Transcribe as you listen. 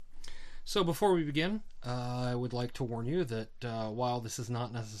So before we begin, I would like to warn you that while this is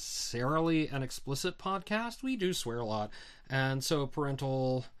not necessarily an explicit podcast, we do swear a lot, and so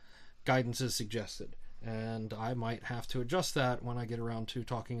parental guidance is suggested. And I might have to adjust that when I get around to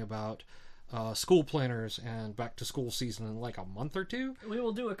talking about school planners and back to school season in like a month or two. We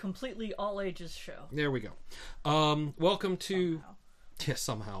will do a completely all ages show. There we go. Welcome to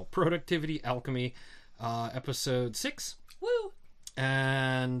somehow Productivity Alchemy, episode 6. Woo!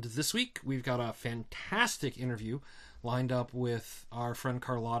 And this week we've got a fantastic interview lined up with our friend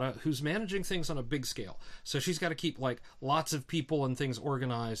Carlota, who's managing things on a big scale. So she's got to keep like lots of people and things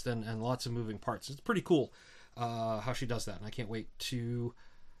organized and lots of moving parts. It's pretty cool how she does that, and I can't wait to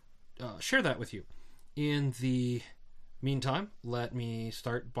share that with you. In the meantime, let me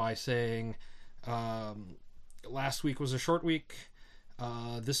start by saying last week was a short week.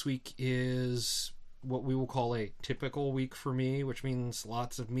 This week is what we will call a typical week for me, which means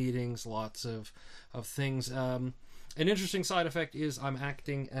lots of meetings, lots of things. An interesting side effect is I'm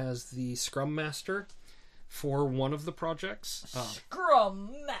acting as the Scrum Master for one of the projects.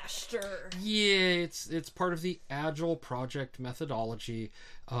 Scrum Master! Yeah, it's part of the Agile project methodology,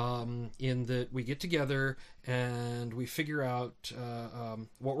 in that we get together and we figure out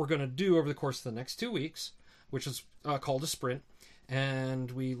what we're going to do over the course of the next 2 weeks, which is called a sprint.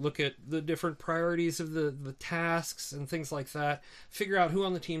 And we look at the different priorities of the tasks and things like that, figure out who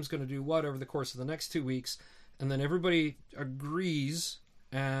on the team is going to do what over the course of the next 2 weeks, and then everybody agrees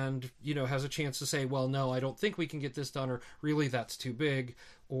and, has a chance to say, well, no, I don't think we can get this done, or really that's too big,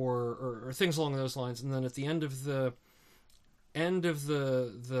 or things along those lines. And then at the end of the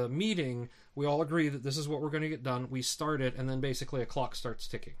meeting, we all agree that this is what we're going to get done. We start it, and then basically a clock starts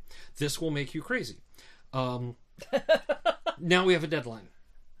ticking. This will make you crazy. Now we have a deadline,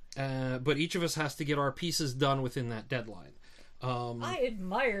 but each of us has to get our pieces done within that deadline. I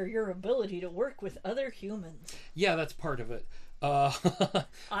admire your ability to work with other humans. Yeah, that's part of it.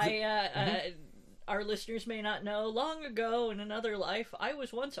 Our listeners may not know, long ago in another life, I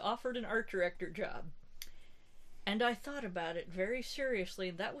was once offered an art director job. And I thought about it very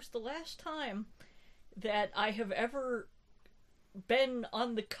seriously. That was the last time that I have ever been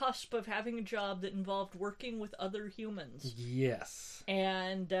on the cusp of having a job that involved working with other humans. Yes.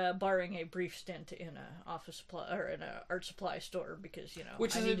 And barring a brief stint in an office supply or in an art supply store, because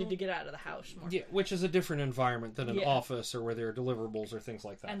I needed to get out of the house more. Yeah, which is a different environment than an office or where there are deliverables or things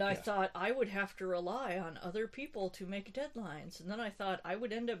like that. And I thought I would have to rely on other people to make deadlines, and then I thought I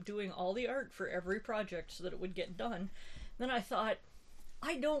would end up doing all the art for every project so that it would get done. Then I thought,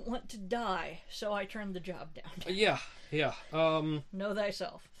 I don't want to die, so I turned the job down. Yeah. Know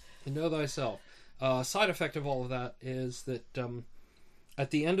thyself. Know thyself. Side effect of all of that is that at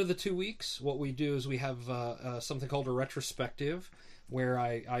the end of the 2 weeks, what we do is we have something called a retrospective, where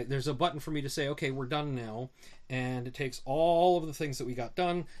I there's a button for me to say, okay, we're done now, and it takes all of the things that we got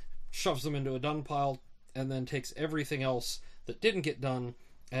done, shoves them into a done pile, and then takes everything else that didn't get done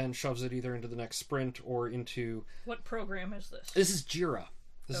and shoves it either into the next sprint or into... What program is this? This is Jira.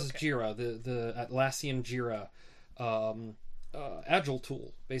 This is Jira, the Atlassian Jira Agile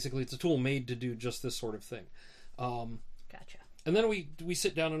tool. Basically, it's a tool made to do just this sort of thing. Gotcha. And then we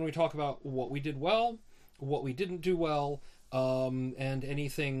sit down and we talk about what we did well, what we didn't do well, and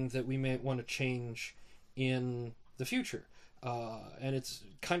anything that we may want to change in the future. And it's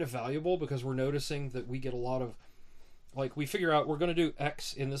kind of valuable because we're noticing that we get a lot of... Like, we figure out we're going to do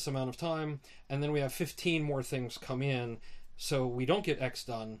X in this amount of time, and then we have 15 more things come in, so we don't get X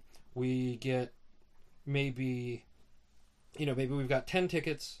done. We get maybe we've got 10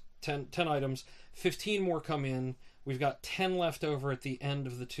 tickets, 10 items, 15 more come in, we've got 10 left over at the end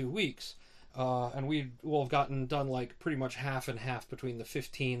of the 2 weeks, and we will have gotten done like pretty much half and half between the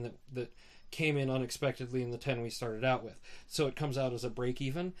 15 that came in unexpectedly and the 10 we started out with. So it comes out as a break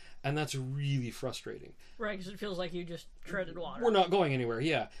even, and that's really frustrating. Right, because it feels like you just treaded water. We're not going anywhere,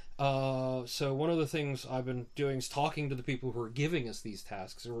 yeah. So one of the things I've been doing is talking to the people who are giving us these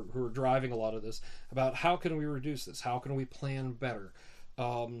tasks, who are driving a lot of this, about how can we reduce this? How can we plan better?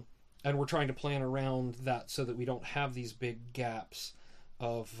 And we're trying to plan around that so that we don't have these big gaps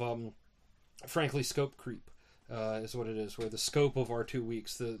of, frankly, scope creep. Is what it is, where the scope of our 2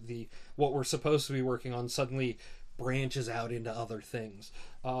 weeks, the what we're supposed to be working on suddenly branches out into other things.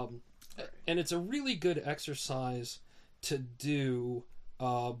 And it's a really good exercise to do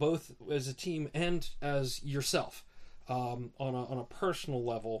both as a team and as yourself on a personal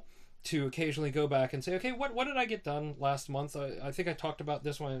level, to occasionally go back and say, okay, what did I get done last month? I think I talked about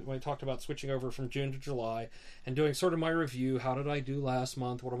this when I talked about switching over from June to July and doing sort of my review. How did I do last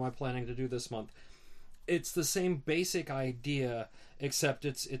month? What am I planning to do this month? it's the same basic idea, except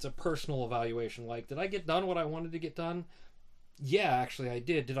it's a personal evaluation. Like, did I get done what I wanted to get done? Yeah, actually I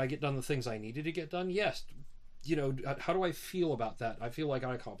did. Did I get done the things I needed to get done? Yes. How do I feel about that? I feel like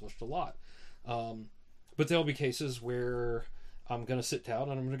I accomplished a lot. But there'll be cases where I'm going to sit down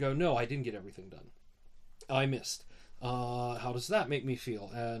and I'm going to go, no, I didn't get everything done. I missed. How does that make me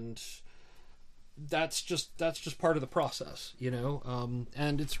feel? And that's just part of the process,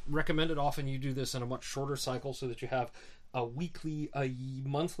 and it's recommended often you do this in a much shorter cycle so that you have a weekly, a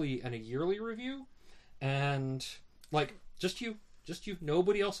monthly, and a yearly review, and like just you,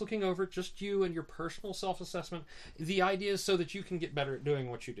 nobody else looking over it, just you and your personal self-assessment. The idea is so that you can get better at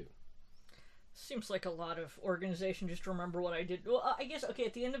doing what you do. Seems like a lot of organization just to remember what I did. Well, I guess, okay,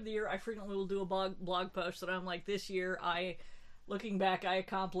 at the end of the year, I frequently will do a blog post that I'm like, this year, looking back, I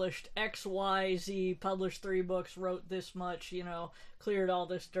accomplished X, Y, Z, published 3 books, wrote this much, cleared all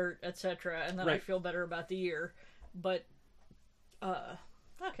this dirt, etc., and then right. I feel better about the year. But,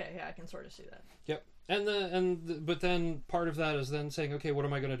 okay, yeah, I can sort of see that. Yep. But then part of that is then saying, okay, what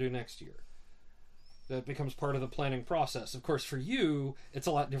am I going to do next year? That becomes part of the planning process. Of course, for you, it's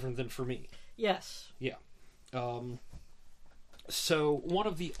a lot different than for me. Yes. Yeah. So one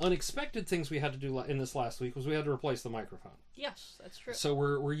of the unexpected things we had to do in this last week was we had to replace the microphone. Yes, that's true. So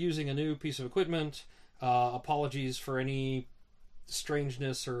we're using a new piece of equipment. Apologies for any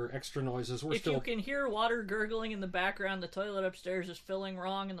strangeness or extra noises. If you can hear water gurgling in the background, the toilet upstairs is filling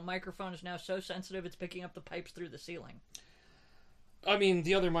wrong, and the microphone is now so sensitive it's picking up the pipes through the ceiling. I mean,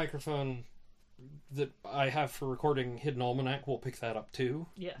 the other microphone that I have for recording Hidden Almanac will pick that up too.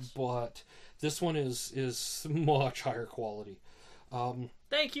 Yes. But this one is much higher quality.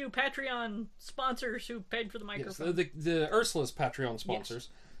 Thank you, Patreon sponsors who paid for the microphone. Yes, the Ursula's Patreon sponsors.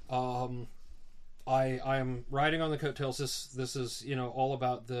 Yes. I am riding on the coattails. This is all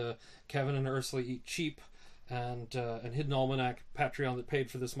about the Kevin and Ursula Eat Cheap and Hidden Almanac Patreon that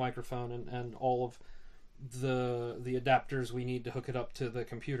paid for this microphone and all of the adapters we need to hook it up to the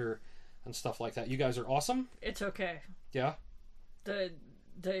computer and stuff like that. You guys are awesome. It's okay. Yeah. The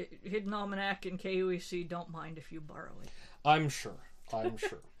Hidden Almanac and KUEC don't mind if you borrow it. I'm sure. I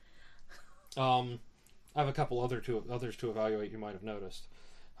have a couple others to evaluate. You might have noticed.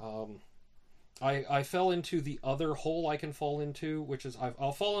 I fell into the other hole I can fall into, which is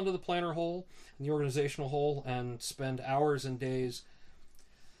I'll fall into the planner hole and the organizational hole and spend hours and days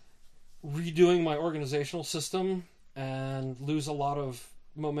redoing my organizational system and lose a lot of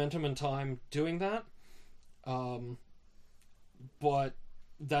momentum and time doing that. But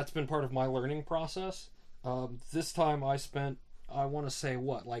that's been part of my learning process. This time I spent, I want to say,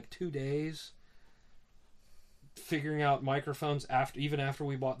 2 days figuring out microphones even after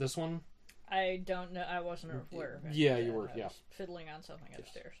we bought this one. I don't know. I wasn't aware of it. Yeah, you were. I was fiddling on something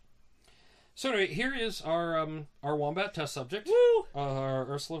upstairs. So anyway, here is our wombat test subject. Woo!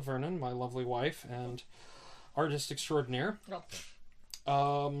 Ursula Vernon, my lovely wife and artist extraordinaire.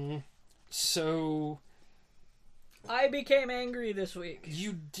 Oh. So I became angry this week.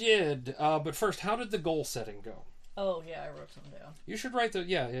 You did, but first, how did the goal setting go? Oh yeah, I wrote some down. You should write the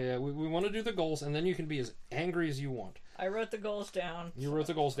We want to do the goals, and then you can be as angry as you want. I wrote the goals down. You wrote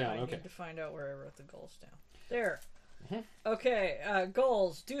the goals down. I Okay. need to find out where I wrote the goals down. There. Mm-hmm. Okay.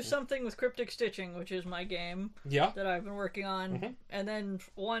 Goals. Do something with cryptic stitching, which is my game. Yeah. That I've been working on, Mm-hmm. and then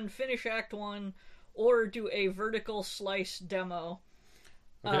finish Act 1, or do a vertical slice demo.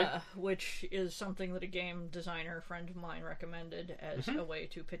 Okay. Which is something that a game designer friend of mine recommended as Mm-hmm. a way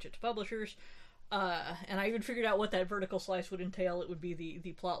to pitch it to publishers. And I even figured out what that vertical slice would entail. It would be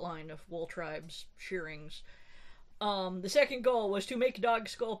the plot line of Wool Tribe's shearings. The second goal was to make Dog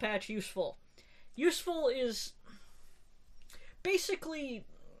Skull Patch useful. Useful is basically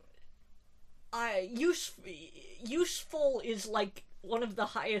useful is like one of the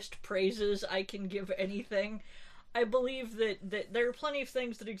highest praises I can give anything. I believe that there are plenty of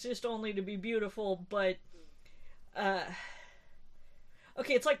things that exist only to be beautiful, but okay,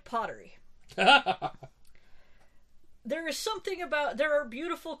 it's like pottery. There is something about... There are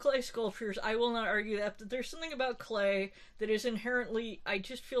beautiful clay sculptures, I will not argue that, but there's something about clay that is inherently... I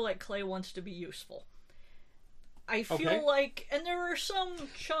just feel like clay wants to be useful. I feel like... And there are some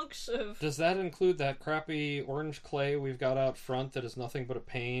chunks of... Does that include that crappy orange clay we've got out front that is nothing but a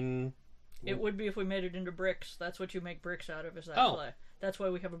pain? It would be if we made it into bricks. That's what you make bricks out of, is that clay. That's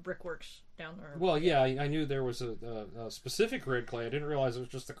why we have a brickworks down there. Well, yeah, I knew there was a specific red clay. I didn't realize it was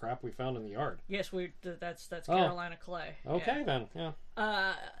just the crap we found in the yard. Yes, that's Carolina clay. Okay, then, yeah.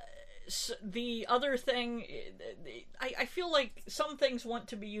 So the other thing, I feel like some things want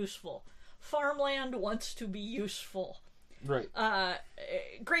to be useful. Farmland wants to be useful. Right.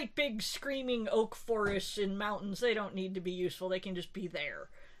 Great big screaming oak forests in mountains, they don't need to be useful. They can just be there.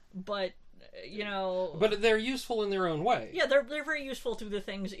 But, you know... But they're useful in their own way. Yeah, they're very useful to the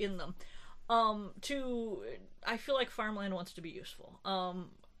things in them. I feel like farmland wants to be useful.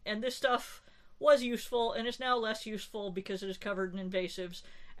 And this stuff was useful, and it's now less useful because it is covered in invasives,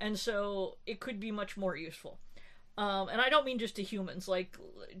 and so it could be much more useful. And I don't mean just to humans, like,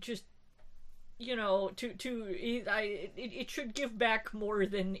 just, you know, it should give back more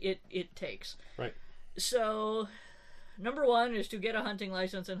than it takes. Right. So, number one is to get a hunting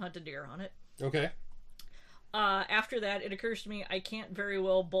license and hunt a deer on it. Okay. After that, it occurs to me I can't very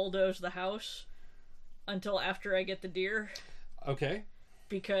well bulldoze the house until after I get the deer. Okay.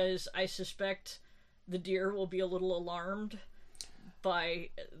 Because I suspect the deer will be a little alarmed by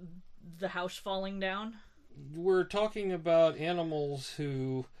the house falling down. We're talking about animals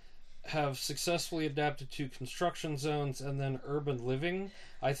who have successfully adapted to construction zones and then urban living.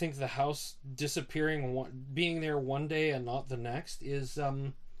 I think the house disappearing, being there one day and not the next, is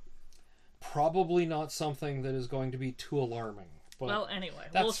probably not something that is going to be too alarming. But well, anyway,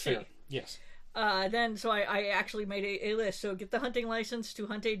 that's we'll fair. see. Yes. So I actually made a list. So get the hunting license to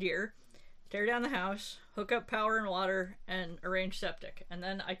hunt a deer, tear down the house, hook up power and water, and arrange septic. And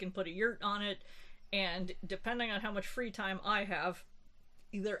then I can put a yurt on it, and depending on how much free time I have,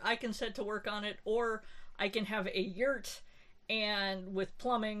 either I can set to work on it, or I can have a yurt and with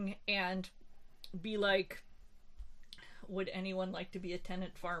plumbing and be like, would anyone like to be a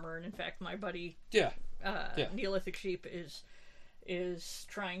tenant farmer? And in fact, my buddy Neolithic Sheep is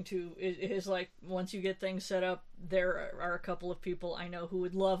trying to is like, once you get things set up, there are a couple of people I know who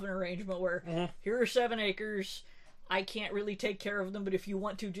would love an arrangement where here are 7 acres. I can't really take care of them, but if you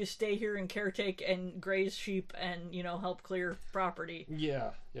want to, just stay here and caretake and graze sheep and, you know, help clear property. Yeah.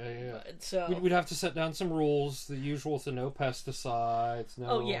 So we'd have to set down some rules, the usual, to no pesticides. No.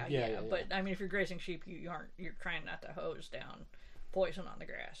 Oh yeah. But I mean, if you're grazing sheep, you're trying not to hose down poison on the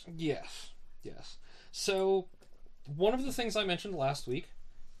grass. Yes. So one of the things I mentioned last week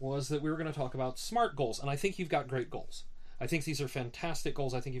was that we were going to talk about SMART goals, and I think you've got great goals. I think these are fantastic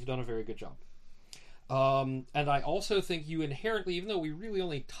goals. I think you've done a very good job. And I also think you inherently, even though we really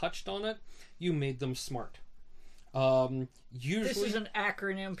only touched on it, you made them smart. Usually, this is an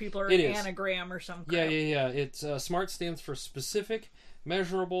acronym. People are an anagram or some crap. Yeah. It's SMART stands for specific,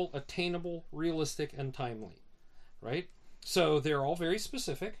 measurable, attainable, realistic, and timely. Right? So they're all very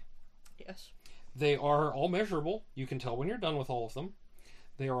specific. Yes. They are all measurable. You can tell when you're done with all of them.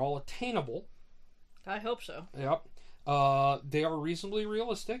 They are all attainable. I hope so. Yep. They are reasonably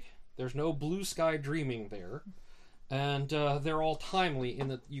realistic. There's no blue sky dreaming there. And they're all timely in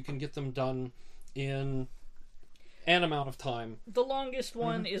that you can get them done in an amount of time. The longest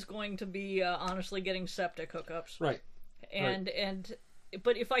one is going to be, honestly, getting septic hookups. Right.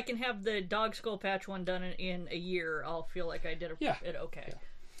 But if I can have the dog skull patch one done in a year, I'll feel like I did it okay.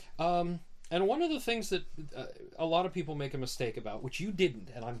 Yeah. And one of the things that a lot of people make a mistake about, which you didn't,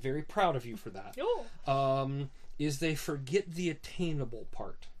 and I'm very proud of you for that, is they forget the attainable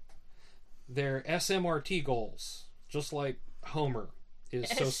part. Their SMRT goals, just like Homer is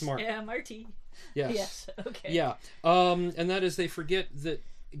so smart. SMRT. Yes. Okay. Yeah. And that is, they forget that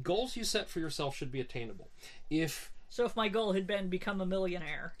goals you set for yourself should be attainable. So if my goal had been become a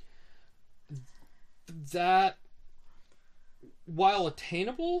millionaire, that, while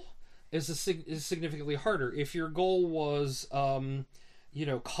attainable, is significantly harder. If your goal was,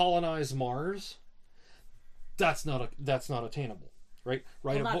 colonize Mars, that's not attainable. Right.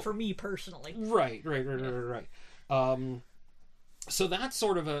 Well, not for me personally. Right. So that's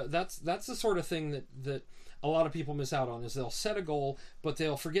sort of that's the sort of thing that a lot of people miss out on, is they'll set a goal, but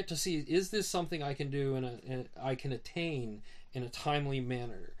they'll forget to see, is this something I can do and I can attain in a timely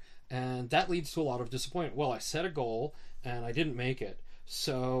manner? And that leads to a lot of disappointment. Well, I set a goal and I didn't make it,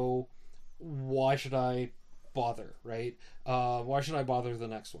 so why should I bother, right? Why should I bother the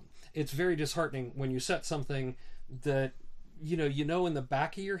next one? It's very disheartening when you set something that you know in the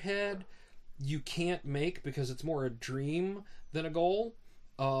back of your head you can't make because it's more a dream than a goal.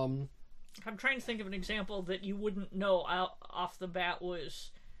 I'm trying to think of an example that you wouldn't know off the bat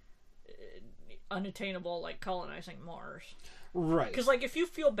was unattainable, like colonizing Mars. Right. Because, like, if you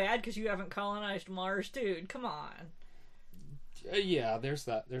feel bad because you haven't colonized Mars, dude, come on. Yeah, there's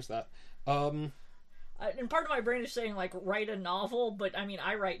that. And part of my brain is saying, like, write a novel, but, I mean,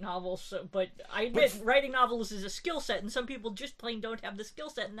 I write novels, but I admit writing novels is a skill set, and some people just plain don't have the skill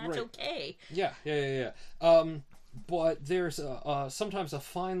set, and that's okay. Yeah. But there's sometimes a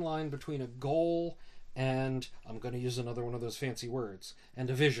fine line between a goal and, I'm going to use another one of those fancy words, and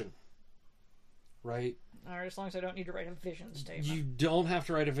a vision. Right? All right, as long as I don't need to write a vision statement. You don't have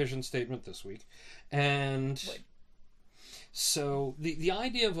to write a vision statement this week. And Wait. so the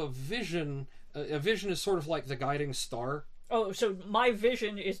idea of a vision is sort of like the guiding star. Oh, so my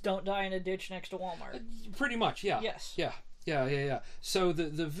vision is don't die in a ditch next to Walmart. Pretty much, yeah. Yes. Yeah. So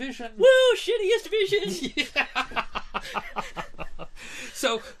the vision... Woo! Shittiest vision! Yeah.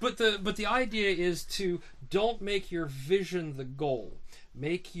 So, but the idea is to don't make your vision the goal.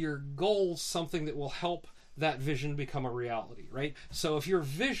 Make your goal something that will help that vision become a reality, right? So if your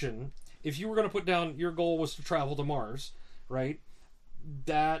vision, if you were going to put down your goal was to travel to Mars, right?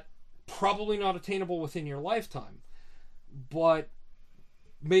 That probably not attainable within your lifetime. But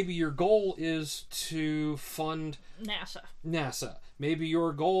maybe your goal is to fund NASA. Maybe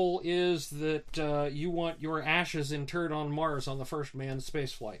your goal is that you want your ashes interred on Mars on the first manned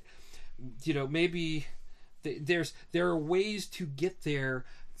space flight. You know, maybe there are ways to get there.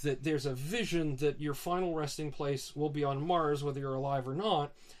 That there's a vision that your final resting place will be on Mars, whether you're alive or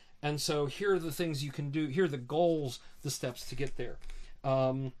not. And so here are the things you can do. Here are the goals, the steps to get there.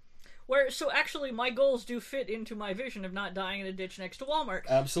 So actually my goals do fit into my vision of not dying in a ditch next to Walmart.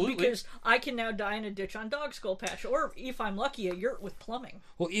 Absolutely. Because I can now die in a ditch on Dog Skull Patch, or if I'm lucky, a yurt with plumbing.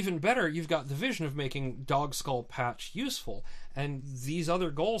 Well, even better, you've got the vision of making Dog Skull Patch useful. And these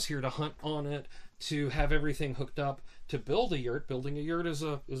other goals here to hunt on it, to have everything hooked up, to build a yurt. Building a yurt is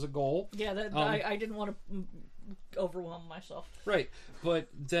a goal. Yeah, I didn't want to overwhelm myself. Right, but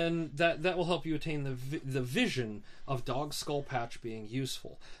then that will help you attain the vision of Dog Skull Patch being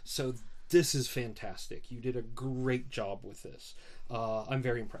useful. So this is fantastic. You did a great job with this. I'm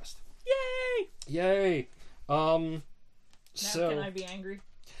very impressed. Yay! Now can I be angry?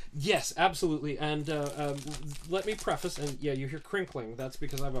 Yes, absolutely. And let me preface, and yeah, you hear crinkling. That's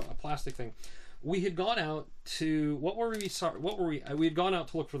because I have a plastic thing. We had gone out to we had gone out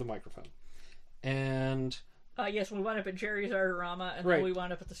to look for the microphone, and yes, we wound up at Jerry's Artorama, and then we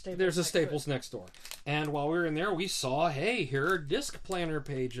wound up at the Staples. There's a Staples next door, and while we were in there, we saw, hey, here are disc planner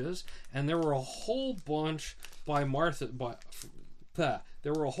pages, and there were a whole bunch by Martha.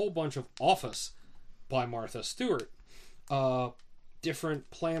 There were a whole bunch of Office by Martha Stewart,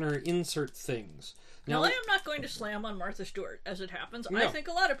 different planner insert things. Now, I am not going to slam on Martha Stewart, as it happens. No. I think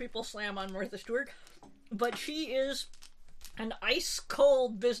a lot of people slam on Martha Stewart, but she is an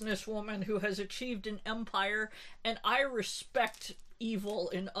ice-cold businesswoman who has achieved an empire, and I respect evil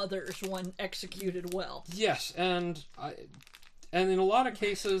in others when executed well. Yes, and in a lot of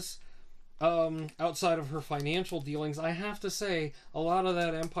cases, outside of her financial dealings, I have to say, a lot of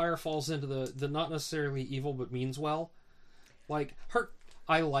that empire falls into the not necessarily evil, but means well. Like,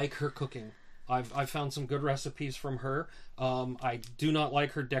 I like her cooking. I've found some good recipes from her. I do not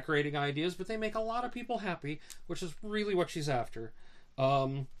like her decorating ideas, but they make a lot of people happy, which is really what she's after.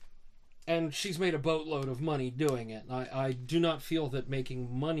 And she's made a boatload of money doing it. I do not feel that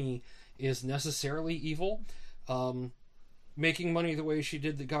making money is necessarily evil. Making money the way she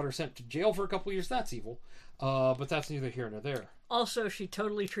did that got her sent to jail for a couple years, that's evil. But that's neither here nor there. Also, she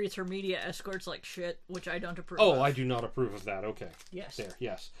totally treats her media escorts like shit, which I don't approve of. Oh, I do not approve of that. Okay. Yes. There,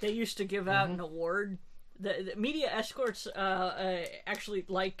 yes. They used to give out an award. The media escorts actually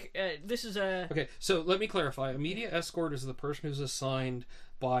like... this is a... Okay, so let me clarify. A media escort is the person who's assigned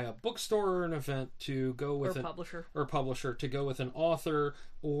by a bookstore or an event to go with or publisher to go with an author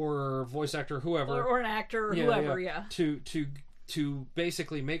or voice actor, whoever. Or an actor or whoever, To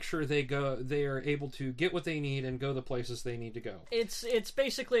basically make sure they are able to get what they need and go the places they need to go. It's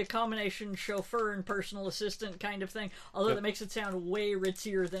basically a combination chauffeur and personal assistant kind of thing, although that makes it sound way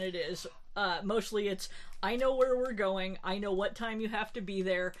ritzier than it is. Mostly it's, I know where we're going, I know what time you have to be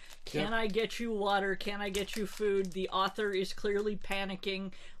there, can I get you water, can I get you food, the author is clearly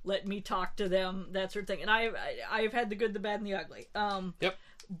panicking, let me talk to them, that sort of thing. And I've had the good, the bad, and the ugly.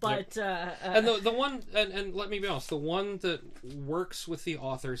 But and the one and let me be honest, the one that works with the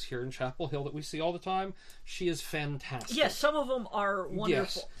authors here in Chapel Hill that we see all the time, she is fantastic. Yes, some of them are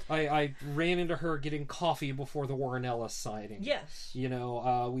wonderful. Yes, I ran into her getting coffee before the Warren Ellis signing. Yes, you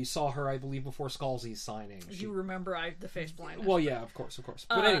know, we saw her, I believe, before Scalzi's signing. You remember the face blindness? Well, yeah, of course.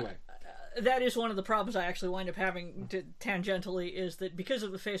 But anyway. That is one of the problems I actually wind up having tangentially, is that because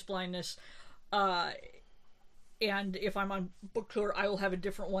of the face blindness, and if I'm on book tour, I will have a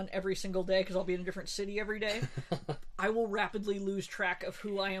different one every single day because I'll be in a different city every day. I will rapidly lose track of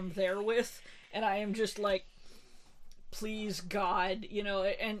who I am there with, and I am just like, please God, you know,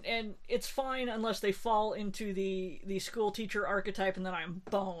 and it's fine unless they fall into the school teacher archetype, and then I'm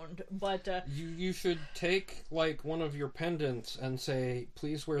boned. But you should take like one of your pendants and say,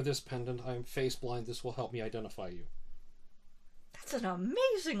 please wear this pendant. I'm face blind. This will help me identify you. That's an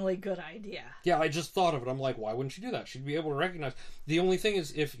amazingly good idea. Yeah, I just thought of it. I'm like, why wouldn't she do that? She'd be able to recognize. The only thing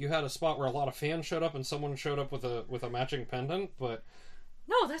is if you had a spot where a lot of fans showed up and someone showed up with a matching pendant, but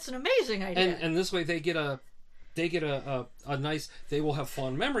no, that's an amazing idea. And this way they get a nice. They will have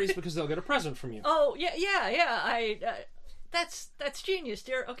fun memories because they'll get a present from you. Oh yeah. That's genius,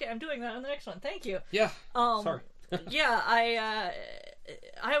 dear. Okay, I'm doing that on the next one. Thank you. Yeah. Sorry. Yeah,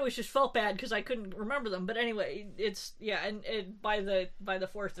 I always just felt bad because I couldn't remember them. But anyway, it's and by the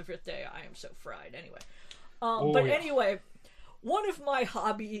fourth or fifth day, I am so fried. Anyway, anyway, one of my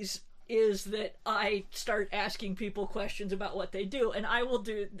hobbies is that I start asking people questions about what they do, and I will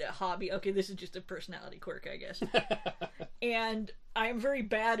do the hobby. Okay, this is just a personality quirk, I guess. And I'm very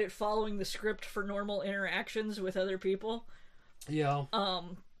bad at following the script for normal interactions with other people. Yeah.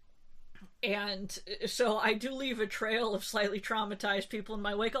 And so I do leave a trail of slightly traumatized people in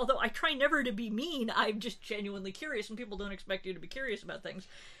my wake, although I try never to be mean. I'm just genuinely curious, and people don't expect you to be curious about things.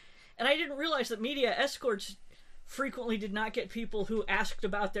 And I didn't realize that media escorts frequently did not get people who asked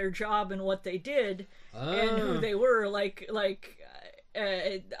about their job and what they did and who they were. I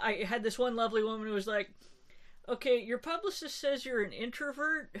had this one lovely woman who was like, okay, your publicist says you're an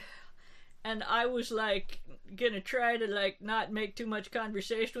introvert. And I was like, gonna try to like not make too much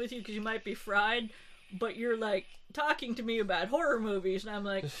conversation with you because you might be fried, but you're like talking to me about horror movies, and I'm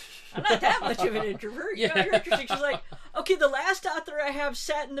like, I'm not that much of an introvert. You know, you're interesting. She's like, okay, the last author I have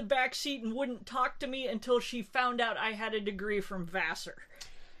sat in the back seat and wouldn't talk to me until she found out I had a degree from Vassar.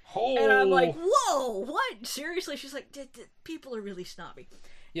 Oh. And I'm like, whoa, what? Seriously? She's like, people are really snobby.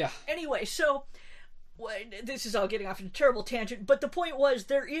 Yeah. Anyway, so this is all getting off on a terrible tangent, but the point was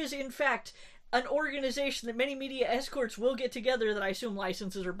there is, in fact, an organization that many media escorts will get together that I assume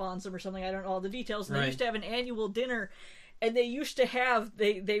licenses or bonds them or something. I don't know all the details. And they used to have an annual dinner, and they used to have,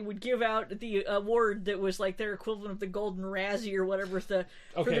 they would give out the award that was like their equivalent of the Golden Razzie or whatever for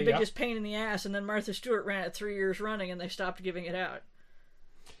the biggest pain in the ass, and then Martha Stewart ran it 3 years running, and they stopped giving it out.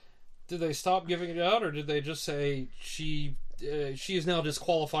 Did they stop giving it out, or did they just say she is now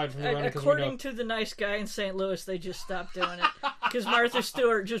disqualified from the run? According to the nice guy in St. Louis, they just stopped doing it because Martha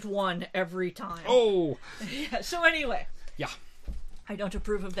Stewart just won every time. Oh, yeah. So anyway, yeah, I don't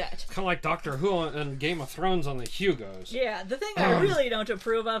approve of that. Kind of like Doctor Who and Game of Thrones on the Hugos. Yeah, the thing I really don't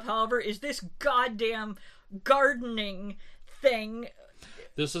approve of, however, is this goddamn gardening thing.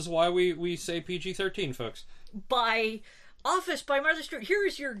 This is why we say PG-13, folks. By Office by Martha Stewart. Here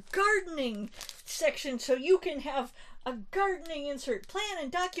is your gardening section so you can have a gardening insert. Plan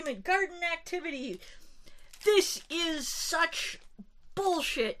and document garden activity. This is such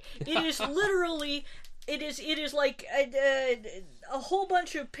bullshit. It is literally, it is like a whole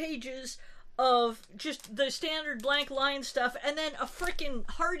bunch of pages of just the standard blank line stuff and then a frickin'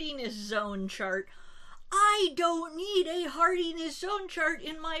 hardiness zone chart. I don't need a hardiness zone chart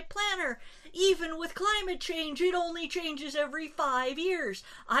in my planner. Even with climate change, it only changes every 5 years.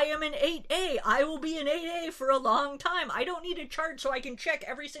 I am an 8A. I will be an 8A for a long time. I don't need a chart so I can check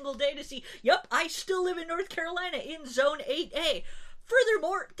every single day to see, yep, I still live in North Carolina in zone 8A.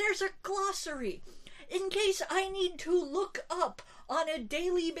 Furthermore, there's a glossary in case I need to look up on a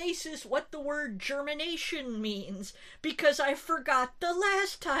daily basis what the word germination means, because I forgot the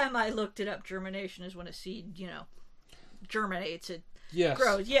last time I looked it up. Germination is when a seed, germinates. It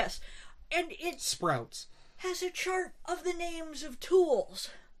grows. Yes. And it sprouts. Has a chart of the names of tools.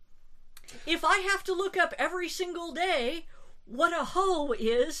 If I have to look up every single day what a hoe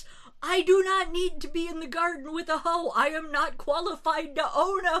is, I do not need to be in the garden with a hoe. I am not qualified to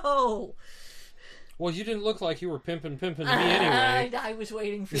own a hoe. Well, you didn't look like you were pimping me anyway. I was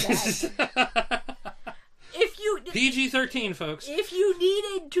waiting for that. PG-13, folks. If you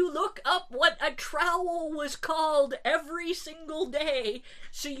needed to look up what a trowel was called every single day,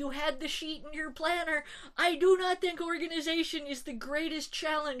 so you had the sheet in your planner, I do not think organization is the greatest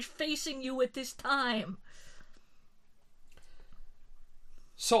challenge facing you at this time.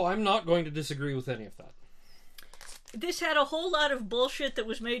 So I'm not going to disagree with any of that. This had a whole lot of bullshit that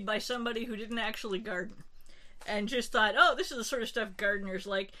was made by somebody who didn't actually garden. And just thought, oh, this is the sort of stuff gardeners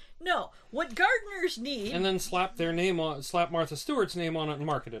like. No, what gardeners need... And then slap Martha Stewart's name on it and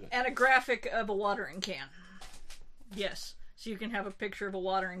marketed it. And a graphic of a watering can. Yes. So you can have a picture of a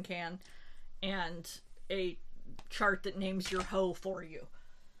watering can and a chart that names your hoe for you.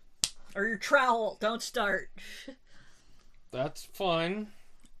 Or your trowel. Don't start. That's fine.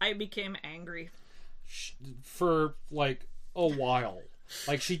 I became angry. For, like, a while.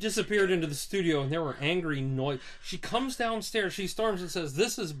 Like, she disappeared into the studio and there were angry noise. She comes downstairs, she storms and says,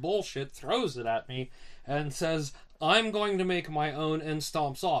 this is bullshit, throws it at me, and says, I'm going to make my own, and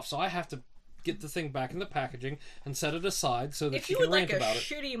stomps off. So I have to get the thing back in the packaging and set it aside so that if she you can would rant like a about it.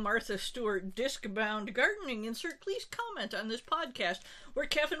 shitty Martha Stewart disc-bound gardening insert, please comment on this podcast where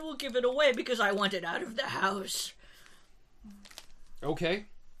Kevin will give it away because I want it out of the house. Okay.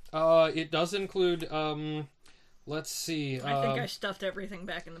 It does include, let's see. I think I stuffed everything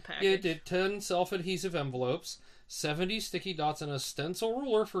back in the package. It did 10 self-adhesive envelopes, 70 sticky dots, and a stencil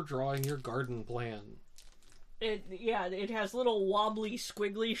ruler for drawing your garden plan. It has little wobbly,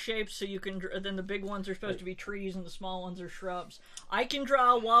 squiggly shapes, so you can. Then the big ones are supposed to be trees, and the small ones are shrubs. I can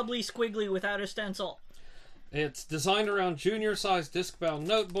draw a wobbly, squiggly without a stencil. It's designed around junior-sized disc-bound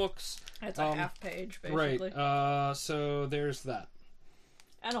notebooks. It's a half page, basically. Right. So there's that.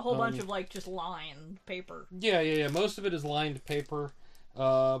 And a whole bunch of, just lined paper. Yeah. Most of it is lined paper.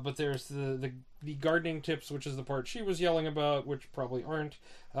 But there's the gardening tips, which is the part she was yelling about, which probably aren't.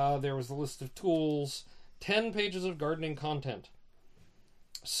 There was the list of tools. 10 pages of gardening content.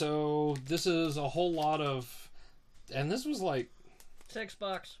 So this is a whole lot of... And this was like...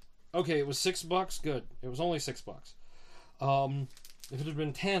 $6. Okay, it was $6. Good. It was only $6. If it had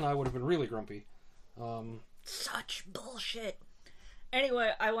been 10, I would have been really grumpy. Such bullshit.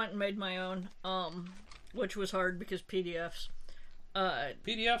 Anyway, I went and made my own, which was hard because PDFs.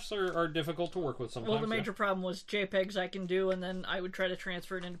 PDFs are difficult to work with sometimes. Well, the major problem was JPEGs I can do, and then I would try to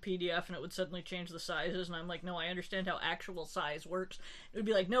transfer it into PDF, and it would suddenly change the sizes, and I'm like, no, I understand how actual size works. It would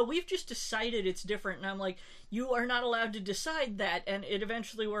be like, no, we've just decided it's different, and I'm like, you are not allowed to decide that, and it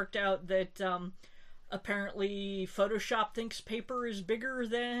eventually worked out that, apparently Photoshop thinks paper is bigger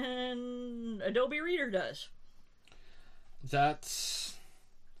than Adobe Reader does. That's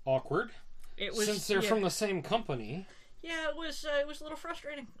awkward. Since they're from the same company. Yeah, it was a little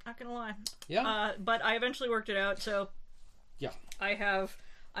frustrating, not gonna lie. Yeah. But I eventually worked it out, so... Yeah.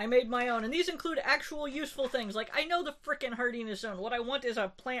 I made my own, and these include actual useful things. Like, I know the frickin' hardiness zone. What I want is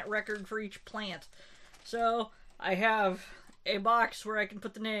a plant record for each plant. So, I have a box where I can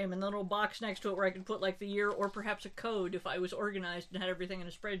put the name, and a little box next to it where I can put, the year, or perhaps a code if I was organized and had everything in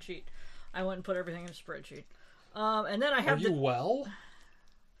a spreadsheet. I went and put everything in a spreadsheet. And then I have Are you well?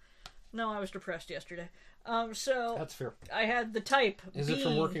 No, I was depressed yesterday. So... That's fair. I had the type Is bean. it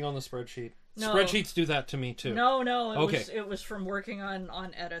from working on the spreadsheet? No. Spreadsheets do that to me, too. No, Okay. it was from working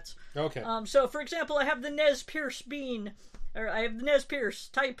on edits. Okay. So, for example, I have the Nez Perce bean, or I have the Nez Perce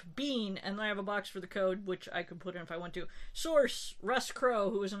type bean, and then I have a box for the code, which I could put in if I want to. Source, Russ Crowe,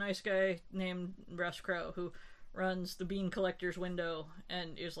 who is a nice guy named Russ Crowe, who runs the Bean Collector's Window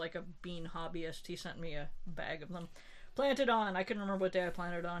and is like a bean hobbyist. He sent me a bag of them. Planted on. I couldn't remember what day I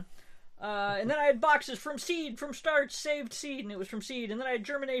planted on. And then I had boxes from seed, from starch, saved seed, and it was from seed. And then I had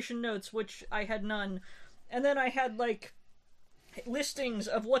germination notes, which I had none. And then I had, listings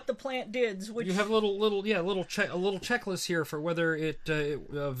of what the plant did, which... You have a little checklist here for whether it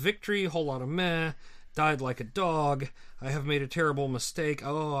victory, whole lot of meh, died like a dog, I have made a terrible mistake,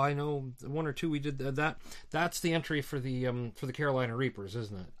 oh, I know, one or two we did that. That's the entry for the Carolina Reapers,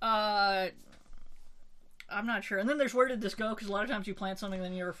 isn't it? I'm not sure. And then there's where did this go? Because a lot of times you plant something and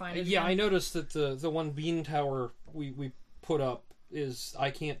then you never find it Yeah, again. I noticed that the one bean tower we put up is, I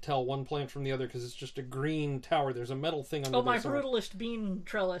can't tell one plant from the other because it's just a green tower. There's a metal thing under there. Oh, my brutalist bean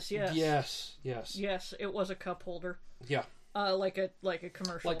trellis, yes. Yes. Yes, it was a cup holder. Yeah. Like a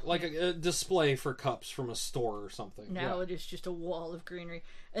commercial. Like a display for cups from a store or something. Now it is just a wall of greenery.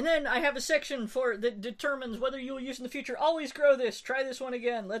 And then I have a section that determines whether you will use in the future. Always grow this. Try this one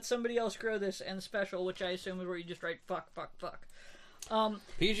again. Let somebody else grow this. And special, which I assume is where you just write fuck.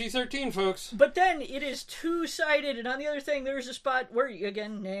 PG-13, folks. But then it is two-sided, and on the other thing, there's a spot where,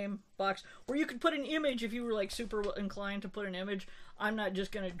 again, name, box, where you could put an image if you were, super inclined to put an image. I'm not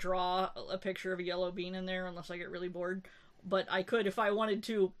just going to draw a picture of a yellow bean in there unless I get really bored. But I could, if I wanted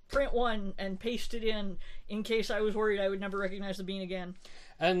to, print one and paste it in case I was worried I would never recognize the bean again.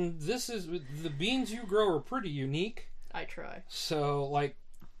 And the beans you grow are pretty unique. I try. So,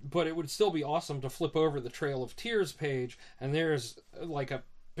 but it would still be awesome to flip over the Trail of Tears page, and there's, a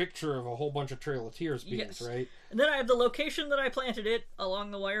picture of a whole bunch of Trail of Tears beans, yes. Right? And then I have the location that I planted it, along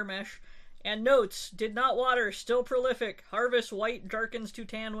the wire mesh, and notes, did not water, still prolific, harvest white, darkens to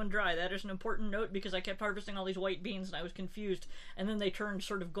tan when dry. That is an important note because I kept harvesting all these white beans and I was confused, and then they turned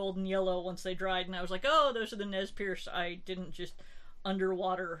sort of golden yellow once they dried, and I was like, oh, those are the Nez Perce. I didn't just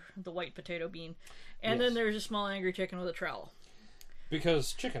underwater the white potato bean. And then there's a small angry chicken with a trowel.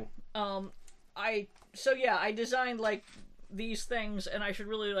 Because chicken. I designed these things, and I should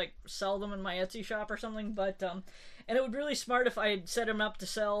really like sell them in my Etsy shop or something. But and it would be really smart if I had set them up to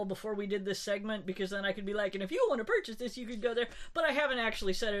sell before we did this segment, because then I could be like, and if you want to purchase this, you could go there. But I haven't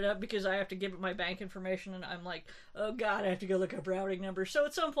actually set it up because I have to give it my bank information, and I'm like, oh god, I have to go look up routing numbers. So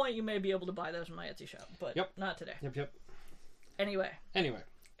at some point, you may be able to buy those in my Etsy shop, but not today. Yep. Anyway.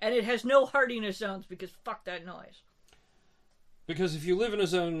 And it has no hardiness zones because fuck that noise. Because if you live in a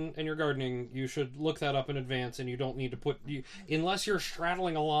zone and you're gardening, you should look that up in advance, and you don't need to unless you're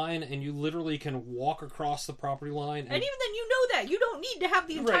straddling a line and you literally can walk across the property line. And even then, you know that. You don't need to have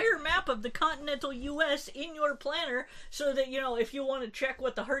the entire map of the continental U.S. in your planner so that, if you want to check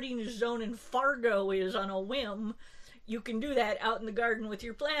what the hardiness zone in Fargo is on a whim, you can do that out in the garden with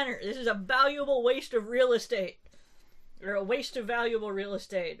your planner. This is a valuable waste of real estate. Or a waste of valuable real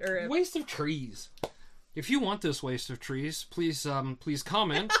estate. Or a waste of trees. If you want this waste of trees, please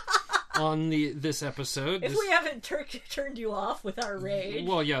comment on this episode. If we haven't turned you off with our rage.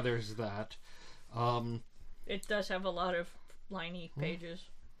 Well, yeah, there's that. It does have a lot of liney pages.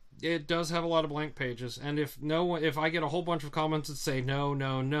 It does have a lot of blank pages, and if I get a whole bunch of comments that say no,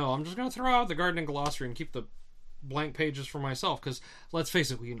 I'm just going to throw out the gardening glossary and keep the blank pages for myself, because let's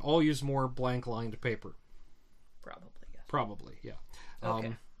face it, we can all use more blank lined paper. Probably, yeah.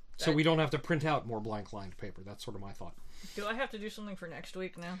 Okay. So we don't have to print out more blank lined paper. That's sort of my thought. Do I have to do something for next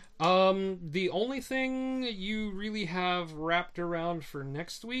week now? The only thing you really have wrapped around for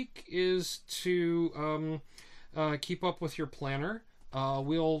next week is to keep up with your planner.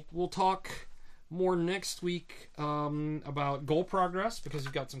 We'll talk more next week about goal progress, because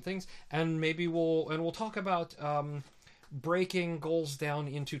you've got some things, and maybe we'll talk about breaking goals down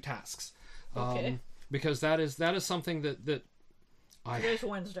into tasks. Okay. Because that is something that Today's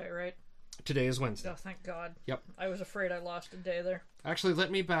Wednesday, right? Today is Wednesday. Oh, thank God. Yep. I was afraid I lost a day there. Actually,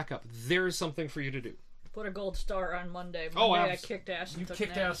 let me back up. There is something for you to do. Put a gold star on Monday. Monday I kicked ass and you took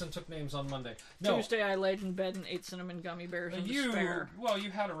kicked names. ass and took names on Monday. No. Tuesday I laid in bed and ate cinnamon gummy bears in despair. Well,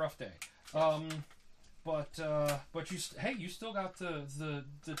 you had a rough day. But you still got the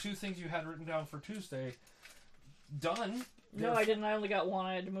two things you had written down for Tuesday done. No, I didn't. I only got one.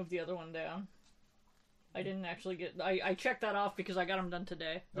 I had to move the other one down. I didn't actually get... I checked that off because I got them done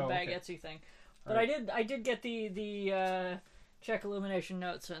today. The bag Etsy thing. But right. I did get the check illumination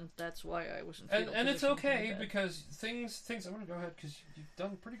notes, and that's why I wasn't fetal and it's okay, because things I'm going to go ahead because you've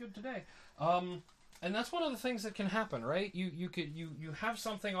done pretty good today. And that's one of the things that can happen, right? You have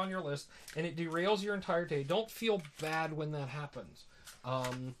something on your list and it derails your entire day. Don't feel bad when that happens.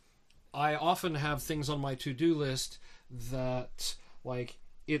 I often have things on my to-do list that, like,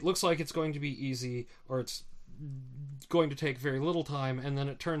 it looks like it's going to be easy, or it's going to take very little time, and then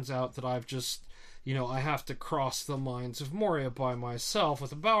it turns out that I've just, I have to cross the Mines of Moria by myself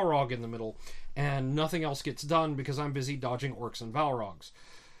with a Balrog in the middle, and nothing else gets done because I'm busy dodging orcs and Balrogs.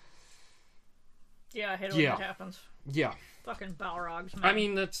 Yeah, I hate it when that happens. Yeah. Fucking Balrogs, man. I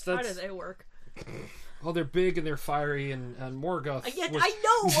mean, that's... How do they work? Well, they're big and they're fiery, and Morgoth... I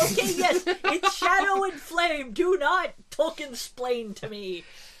know! Okay, yes! It's shadow and flame! Do not Tolkien-splain to me!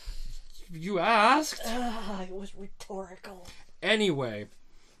 You asked! It was rhetorical. Anyway,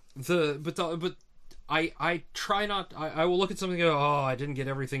 I try not... I will look at something and go, I didn't get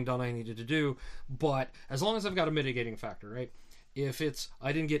everything done I needed to do, but as long as I've got a mitigating factor, right? If it's,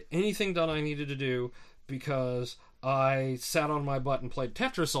 I didn't get anything done I needed to do because I sat on my butt and played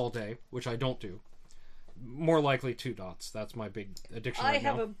Tetris all day, which I don't do. More likely 2 dots. That's my big addiction right now.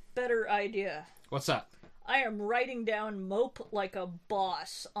 I have a better idea. What's that? I am writing down mope like a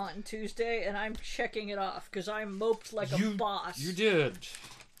boss on Tuesday, and I'm checking it off, because I moped like a boss. You did.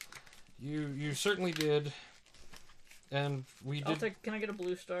 You certainly did. And we did... Can I get a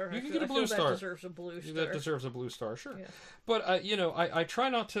blue star? You can get a blue star. That deserves a blue star. That deserves a blue star, sure. Yeah. But, I try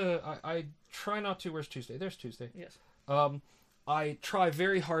not to... I try not to... Where's Tuesday? There's Tuesday. Yes. I try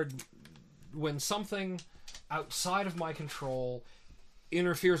very hard when something outside of my control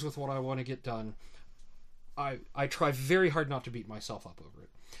interferes with what I want to get done. I try very hard not to beat myself up over it.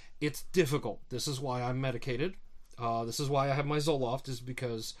 It's difficult. This is why I'm medicated. This is why I have my Zoloft, is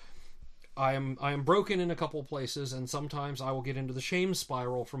because... I am broken in a couple of places, and sometimes I will get into the shame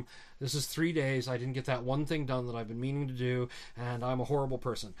spiral from, this is 3 days, I didn't get that one thing done that I've been meaning to do, and I'm a horrible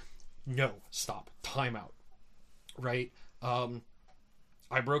person. No, stop. Time out. Right?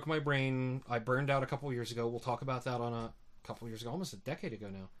 I broke my brain. I burned out a couple of years ago. We'll talk about that on a couple of years ago, almost a decade ago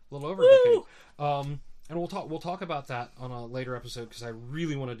now. A little over a decade. And we'll talk about that on a later episode, because I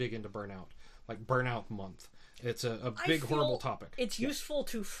really want to dig into burnout. Like Burnout Month. It's a big, horrible topic. It's useful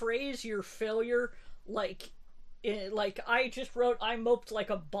to phrase your failure like I just wrote, I moped like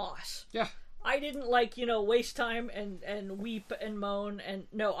a boss. Yeah. I didn't waste time and weep and moan, and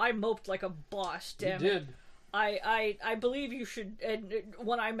no, I moped like a boss. Damn You it! did. I believe you should. And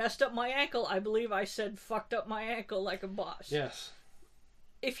when I messed up my ankle, I believe I said "fucked up my ankle" like a boss. Yes.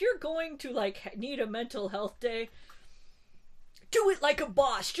 If you're going to need a mental health day, do it like a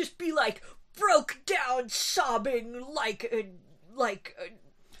boss. Just be broke down, sobbing like a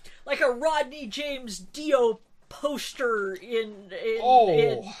Rodney James Dio poster in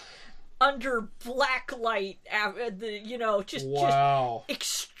under black light. Wow.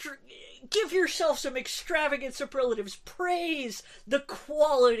 Give yourself some extravagant superlatives. Praise the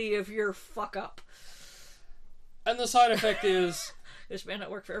quality of your fuck up. And the side effect is... This may not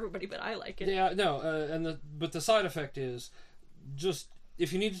work for everybody, but I like it. Yeah, no, but the side effect is just,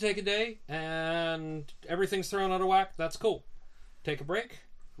 if you need to take a day and everything's thrown out of whack, that's cool. Take a break,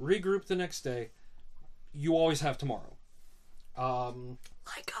 regroup the next day. You always have tomorrow.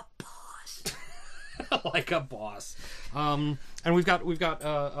 Like a boss. Like a boss. And we've got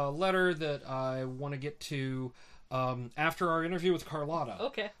a letter that I want to get to after our interview with Carlota.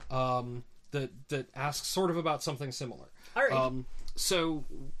 Okay. That asks sort of about something similar. All right. So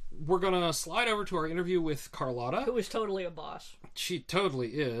we're gonna slide over to our interview with Carlota, who is totally a boss. She totally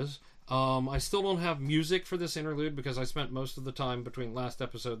is. I still don't have music for this interlude because I spent most of the time between last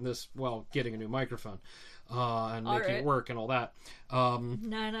episode and this, getting a new microphone and making it work and all that.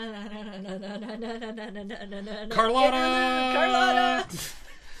 Carlota!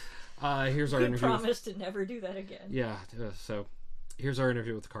 Here's our interview. We promised to never do that again. Yeah, so here's our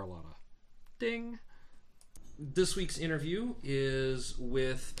interview with Carlota. Ding. This week's interview is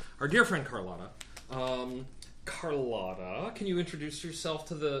with our dear friend Carlota. Carlota, can you introduce yourself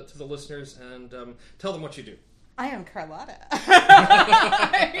to the listeners and tell them what you do? I am Carlota.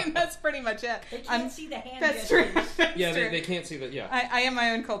 I mean, that's pretty much it. They can't see the hand. That's true. Yeah, they can't see that. Yeah, I am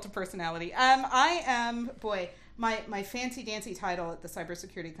my own cult of personality. I am my fancy dancy title at the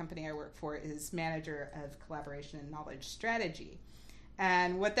cybersecurity company I work for is manager of collaboration and knowledge strategy,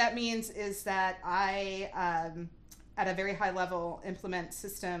 and what that means is that I at a very high level implement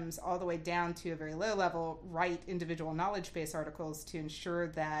systems all the way down to a very low level, write individual knowledge base articles to ensure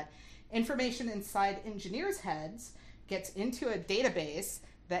that information inside engineers' heads gets into a database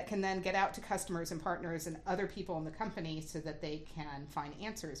that can then get out to customers and partners and other people in the company so that they can find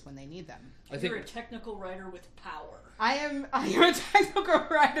answers when they need them. You're a technical writer with power. I am a technical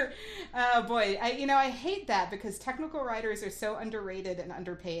writer. Oh boy, I hate that because technical writers are so underrated and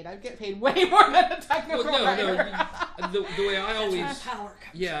underpaid. I get paid way more than a technical writer. The way I always power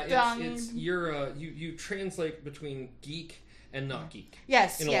comes. Yeah, it's you translate between geek and not geek.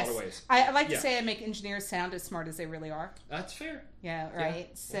 Yes, in a lot of ways. I like to say I make engineers sound as smart as they really are. That's fair. Yeah, right.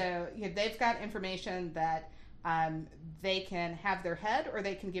 Yeah. So they've got information that they can have their head, or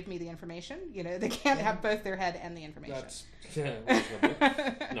they can give me the information. They can't have both their head and the information. That's reasonable.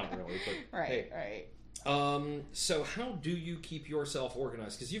 Not really, but right. So how do you keep yourself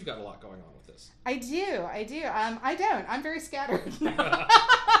organized? Because you've got a lot going on with this. I do. I don't. I'm very scattered.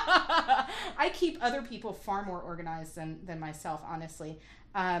 I keep other people far more organized than myself, honestly.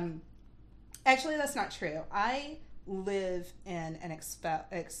 Actually, that's not true. I live in an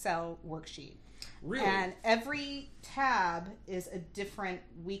Excel worksheet. Really? And every tab is a different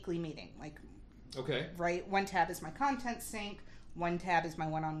weekly meeting. Okay. Right? One tab is my content sync. One tab is my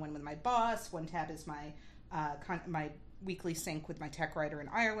one-on-one with my boss. One tab is my my weekly sync with my tech writer in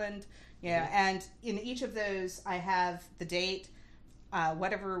Ireland. Yeah, mm-hmm. And in each of those, I have the date,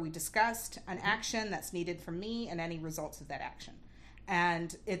 whatever we discussed, an action that's needed from me, and any results of that action.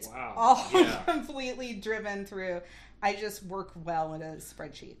 And it's all completely driven through. I just work well in a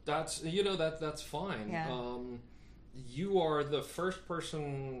spreadsheet. That's that's fine. Yeah. You are the first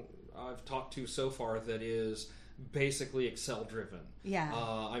person I've talked to so far that is basically Excel driven. Yeah.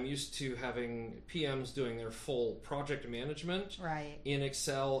 I'm used to having PMs doing their full project management. Right. In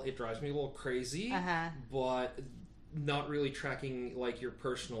Excel, it drives me a little crazy. But not really tracking your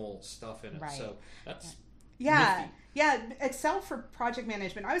personal stuff in it. Right. So that's nifty. Yeah, Excel for project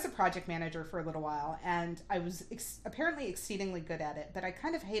management. I was a project manager for a little while, and I was apparently exceedingly good at it, but I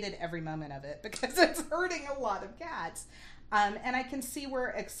kind of hated every moment of it because it's hurting a lot of cats. And I can see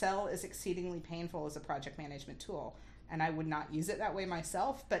where Excel is exceedingly painful as a project management tool, and I would not use it that way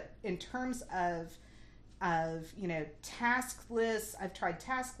myself. But in terms of task lists, I've tried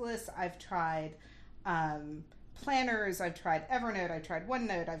task lists, I've tried planners, I've tried Evernote, I've tried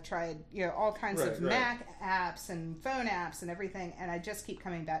OneNote, I've tried all kinds of Mac apps and phone apps and everything, and I just keep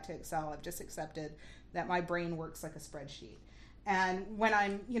coming back to Excel. I've just accepted that my brain works like a spreadsheet. And when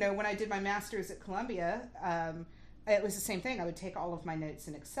I did my master's at Columbia, it was the same thing. I would take all of my notes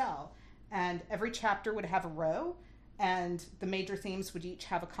in Excel, and every chapter would have a row, and the major themes would each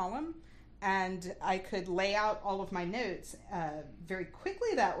have a column. And I could lay out all of my notes very quickly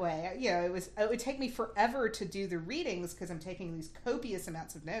that way. It would take me forever to do the readings because I'm taking these copious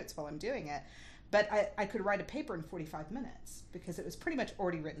amounts of notes while I'm doing it. But I could write a paper in 45 minutes because it was pretty much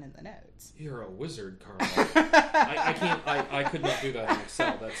already written in the notes. You're a wizard, Carlota. I can't. I could not do that in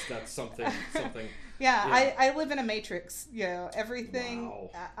Excel. That's something. Yeah. I live in a matrix. Everything.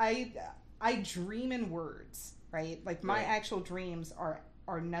 Wow. I dream in words, right? Like my actual dreams are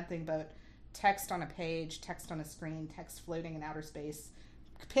nothing but text on a page, text on a screen, text floating in outer space,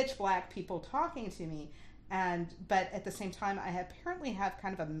 pitch black, people talking to me. But at the same time, I apparently have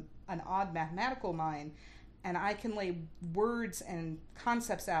kind of an odd mathematical mind, and I can lay words and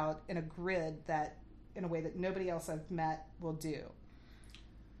concepts out in a grid that, in a way that nobody else I've met will do.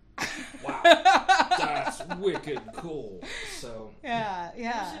 Wow, that's wicked cool. So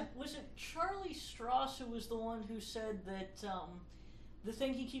yeah. Was it Charlie Strauss who was the one who said that the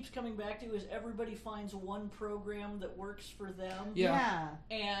thing he keeps coming back to is everybody finds one program that works for them. Yeah.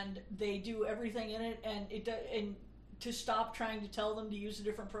 And they do everything in it, and to stop trying to tell them to use a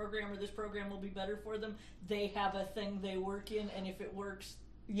different program or this program will be better for them, they have a thing they work in, and if it works.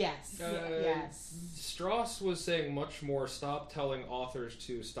 Yes. Yes. Strauss was saying much more, stop telling authors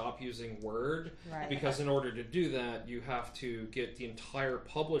to stop using Word, because in order to do that, you have to get the entire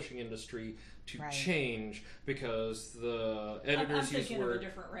publishing industry to change, because the editors use Word. Of a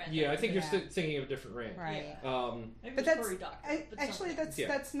different rant. Yeah, I think you're thinking of a different rant. Right. But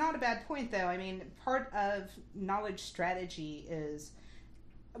that's not a bad point, though. I mean, part of knowledge strategy is,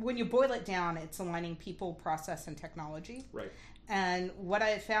 when you boil it down, it's aligning people, process, and technology. Right. And what I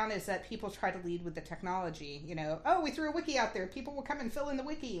have found is that people try to lead with the technology. We threw a wiki out there. People will come and fill in the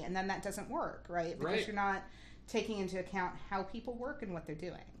wiki. And then that doesn't work, right? Because you're not taking into account how people work and what they're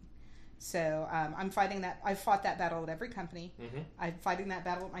doing. So I'm fighting that. I've fought that battle at every company. Mm-hmm. I'm fighting that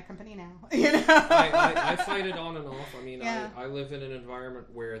battle at my company now. I fight it on and off. I mean, I live in an environment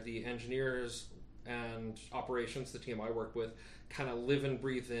where the engineers and operations, the team I work with, kind of live and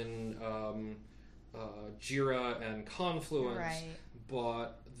breathe in Jira and Confluence,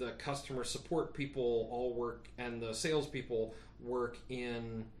 but the customer support people all work, and the sales people work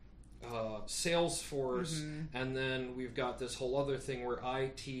in Salesforce, and then we've got this whole other thing where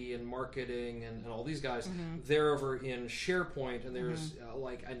IT and marketing and all these guys, they're over in SharePoint, and there's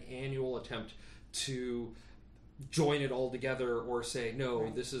like an annual attempt to join it all together or say, no,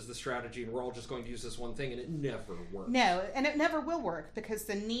 this is the strategy and we're all just going to use this one thing, and it never works. No, and it never will work because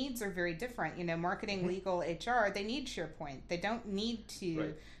the needs are very different. Marketing, legal, HR, they need SharePoint. They don't need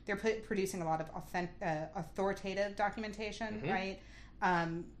to, they're producing a lot of authoritative documentation, right?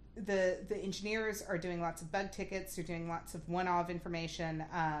 The engineers are doing lots of bug tickets, they're doing lots of one-off information.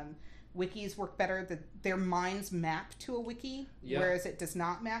 Wikis work better. Their minds map to a wiki, whereas it does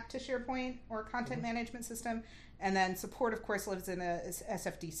not map to SharePoint or a content management system. And then support, of course, lives in a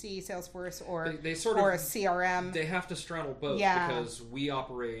SFDC, Salesforce, or a CRM. They have to straddle both because we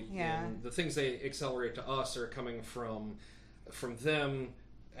operate in the things they accelerate to us are coming from them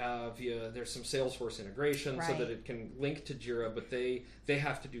via, there's some Salesforce integration so that it can link to Jira, but they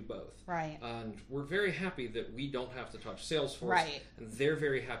have to do both. Right. And we're very happy that we don't have to touch Salesforce, and they're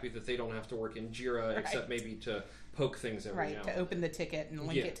very happy that they don't have to work in Jira except maybe to poke things every now. To open the ticket and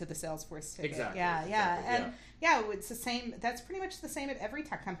link it to the Salesforce ticket. Exactly. And it's the same. That's pretty much the same at every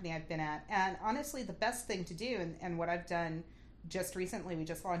tech company I've been at. And honestly, the best thing to do, and what I've done just recently, we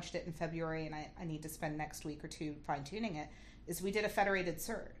just launched it in February, and I need to spend next week or two fine-tuning it, is we did a federated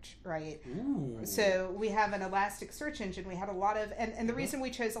search, right? Ooh. So we have an Elastic search engine. We had a lot of, and the reason we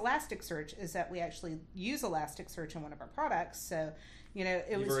chose Elasticsearch is that we actually use Elasticsearch in one of our products. So, You've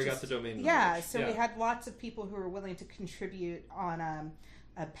already got the domain knowledge. Yeah, so we had lots of people who were willing to contribute on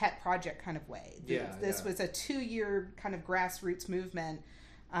a pet project kind of way. This was a 2-year kind of grassroots movement.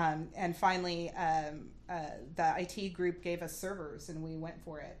 And finally, the IT group gave us servers, and we went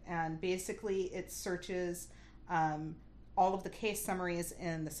for it. And basically, it searches all of the case summaries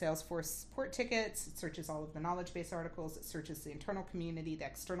in the Salesforce support tickets. It searches all of the knowledge base articles. It searches the internal community, the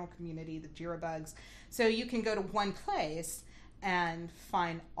external community, the Jira bugs. So you can go to one place and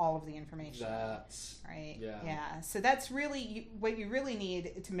find all of the information. That's right. Yeah. So that's really what you really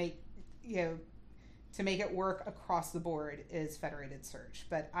need to make it work across the board is federated search.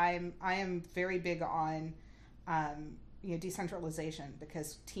 But I am very big on decentralization,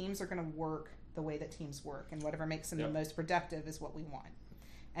 because teams are going to work the way that teams work, and whatever makes them the most productive is what we want.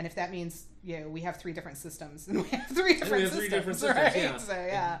 And if that means we have 3 different systems, then we have 3 different systems, right? Yeah. So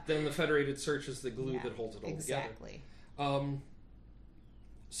and then the federated search is the glue that holds it all together. Exactly.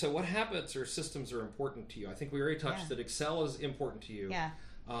 So what habits or systems are important to you? I think we already touched that Excel is important to you. Yeah.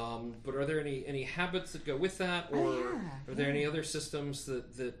 But are there any habits that go with that, or are there any other systems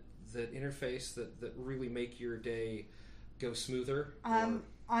that interface that really make your day go smoother?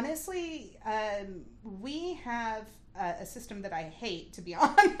 Honestly, we have a system that I hate, to be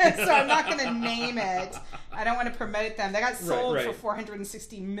honest, so I'm not going to name it. I don't want to promote them. They got sold for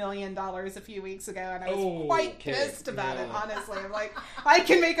 $460 million a few weeks ago, and I was quite pissed about it, honestly. I'm like, I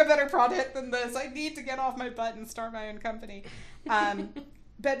can make a better product than this. I need to get off my butt and start my own company.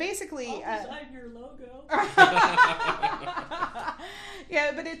 But basically... I'll design your logo.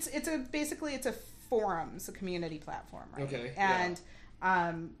 Yeah, but it's a forums, a community platform, right? Okay. And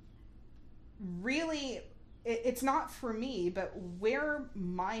really, it's not for me, but where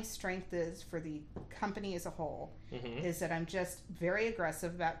my strength is for the company as a whole is that I'm just very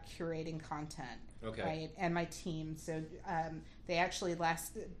aggressive about curating content, right? And my team. So they actually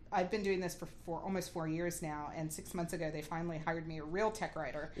I've been doing this for almost 4 years now, and 6 months ago they finally hired me a real tech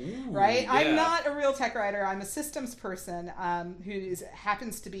writer, right? Yeah. I'm not a real tech writer. I'm a systems person who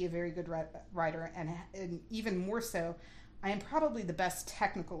happens to be a very good writer, and even more so, I am probably the best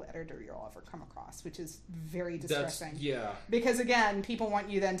technical editor you'll ever come across, which is very distressing. Because again, people want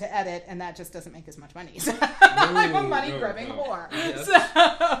you then to edit, and that just doesn't make as much money. So I'm a money-grubbing whore. Yes. So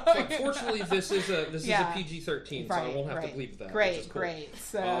fortunately, this is a PG-13, so I won't have to bleep that. Great.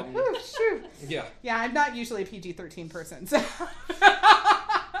 So, yeah, I'm not usually a PG-13 person. So.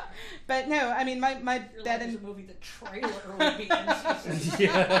 But no, I mean, my bed and a movie, the trailer would be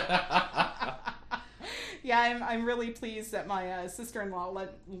NC-17. Yeah, I'm really pleased that my sister-in-law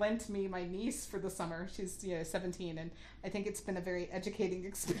lent me my niece for the summer. She's 17, and I think it's been a very educating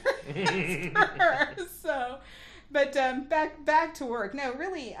experience for her. So, but back to work. No,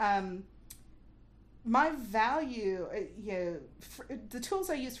 really, my value, the tools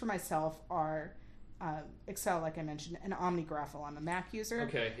I use for myself are Excel, like I mentioned, and OmniGraffle. I'm a Mac user.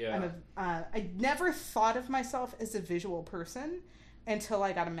 Okay, yeah. I never thought of myself as a visual person until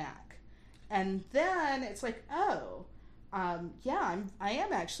I got a Mac. And then it's like, I am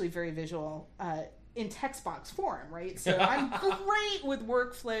actually very visual in text box form, right? So I'm great with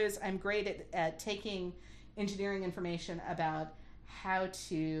workflows. I'm great at taking engineering information about how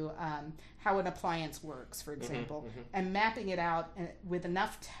an appliance works, for example, and mapping it out with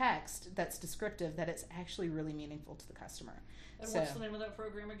enough text that's descriptive that it's actually really meaningful to the customer. And what's the name of that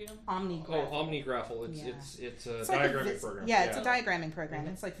program again? OmniGraffle. Oh, OmniGraffle. It's a diagramming program. Yeah, it's a diagramming program.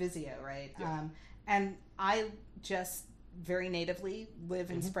 It's like Visio, right? Yeah. And I just very natively live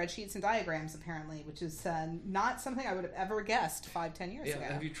in spreadsheets and diagrams, apparently, which is not something I would have ever guessed 5-10 years ago.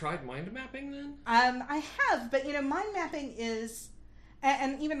 Have you tried mind mapping then? I have, but mind mapping is,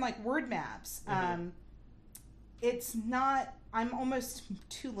 and even like word maps, it's not. I'm almost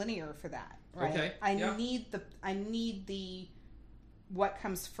too linear for that, right? Okay. I need the what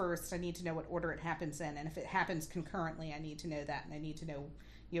comes first. I need to know what order it happens in, and if it happens concurrently, I need to know that, and I need to know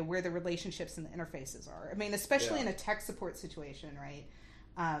where the relationships and the interfaces are. I mean, especially in a tech support situation, right?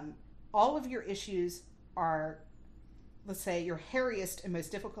 All of your issues are, let's say, your hairiest and most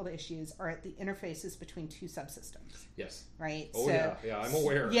difficult issues are at the interfaces between two subsystems. Yes. Right? Oh, so, I'm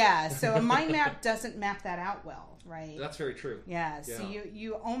aware. Yeah, so a mind map doesn't map that out well, right? That's very true. Yeah, so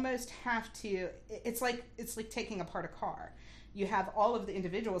you almost have to, it's like taking apart a car. You have all of the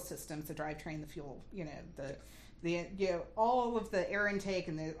individual systems, the drivetrain, the fuel, all of the air intake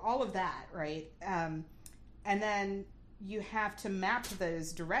and all of that, right? And then you have to map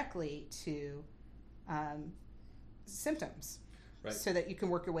those directly to symptoms, right? So that you can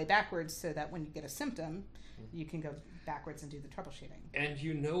work your way backwards, so that when you get a symptom, you can go backwards and do the troubleshooting. And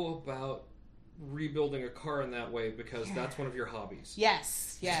you know about rebuilding a car in that way because that's one of your hobbies.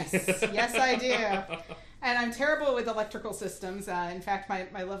 Yes, I do. And I'm terrible with electrical systems. In fact,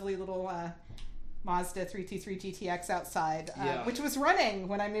 my lovely little Mazda 323 GTX outside, which was running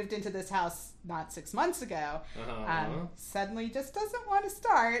when I moved into this house not 6 months ago, suddenly just doesn't want to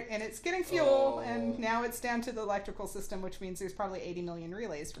start, and it's getting fuel, and now it's down to the electrical system, which means there's probably 80 million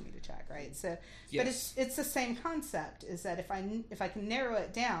relays for me to check, right? So, but it's the same concept, is that if I can narrow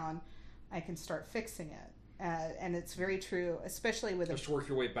it down, I can start fixing it, and it's very true, especially with just work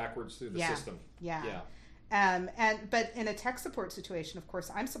your way backwards through the system. But in a tech support situation, of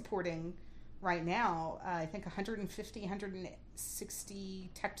course, I'm supporting right now, I think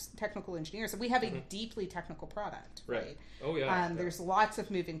 160 technical engineers. We have a deeply technical product, right? Oh yeah. There's lots of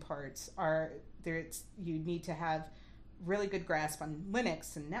moving parts. You need to have really good grasp on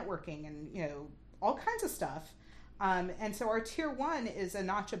Linux and networking and all kinds of stuff. And so our tier 1 is a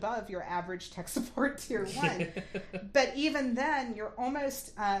notch above your average tech support tier 1. But even then, you're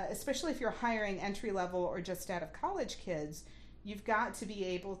almost, especially if you're hiring entry level or just out of college kids, you've got to be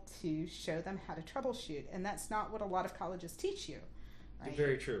able to show them how to troubleshoot. And that's not what a lot of colleges teach you. Right?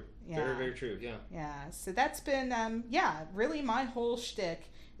 Very true. Yeah. Very, very true. Yeah. Yeah. So that's been, really my whole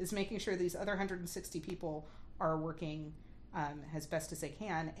shtick is making sure these other 160 people are working as best as they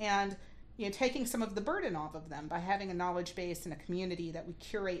can. And taking some of the burden off of them by having a knowledge base and a community that we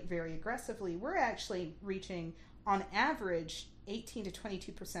curate very aggressively. We're actually reaching, on average, 18 to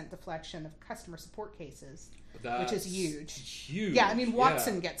 22% deflection of customer support cases, which is huge. Huge. Yeah, I mean,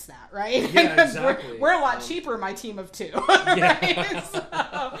 Watson gets that, right? Yeah, exactly. we're a lot cheaper, my team of 2. Right?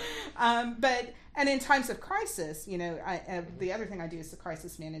 So, and in times of crisis, the other thing I do is the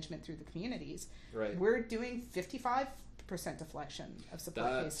crisis management through the communities. Right. We're doing 55% deflection of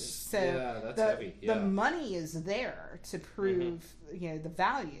support cases. So that's heavy. Yeah. The money is there to prove the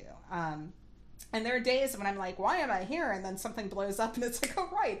value. And there are days when I'm like, why am I here? And then something blows up and it's like, oh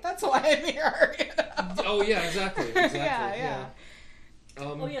right, that's why I'm here. Oh yeah, exactly. Yeah.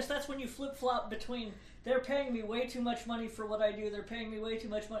 Oh yes, that's when you flip-flop between they're paying me way too much money for what I do, they're paying me way too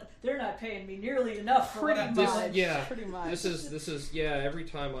much money, they're not paying me nearly enough for what I'm doing. Pretty much. This is every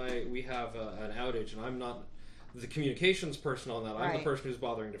time we have an outage and I'm not the communications person on that, I'm the person who's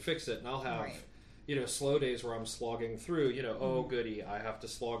bothering to fix it, and I'll have slow days where I'm slogging through, oh goody, I have to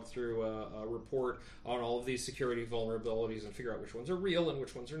slog through a report on all of these security vulnerabilities and figure out which ones are real and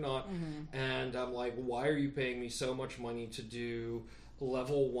which ones are not. And I'm like, why are you paying me so much money to do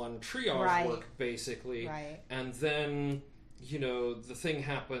level 1 triage work, basically? And then, the thing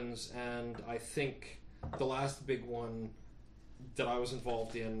happens, and I think the last big one that I was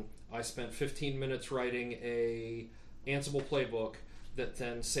involved in, I spent 15 minutes writing a Ansible playbook that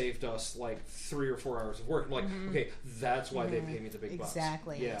then saved us like 3 or 4 hours of work. I'm like, okay, that's why they pay me the big bucks.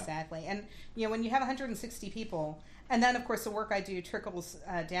 Exactly. And when you have 160 people, and then of course the work I do trickles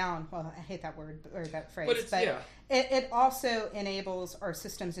down. Well, I hate that word or that phrase, but it also enables our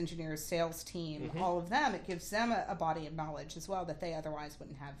systems engineers, sales team, all of them. It gives them a body of knowledge as well that they otherwise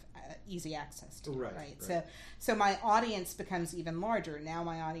wouldn't have easy access to. Right. So my audience becomes even larger. Now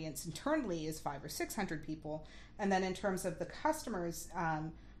my audience internally is 500 or 600 people. And then in terms of the customers,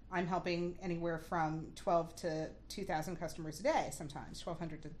 I'm helping anywhere from 12 to 2,000 customers a day, sometimes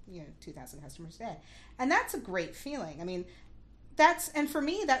 1,200 to 2,000 customers a day, and that's a great feeling. I mean, and for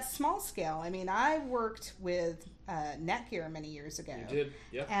me, that's small scale. I mean, I worked with Netgear many years ago. You did,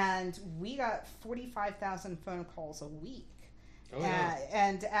 yeah. And we got 45,000 phone calls a week. Oh, yeah.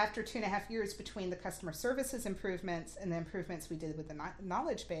 And after 2.5 years between the customer services improvements and the improvements we did with the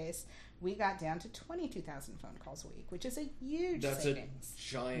knowledge base, we got down to 22,000 phone calls a week, which is a huge savings. That's a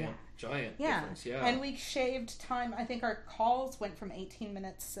giant difference. Yeah. And we shaved time. I think our calls went from 18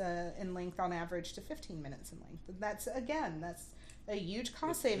 minutes in length on average to 15 minutes in length. And that's a huge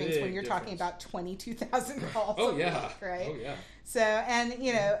cost savings when you're talking about 22,000 calls a week, right? Oh, yeah. So, and,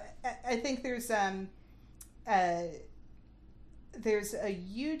 I think there's a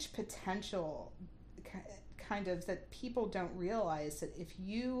huge potential kind of that people don't realize that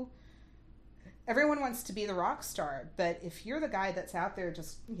everyone wants to be the rock star, but if you're the guy that's out there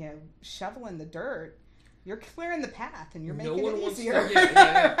just, shoveling the dirt, you're clearing the path and you're making it easier.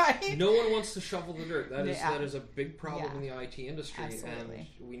 Right? No one wants to shovel the dirt. That is a big problem in the IT industry. Absolutely.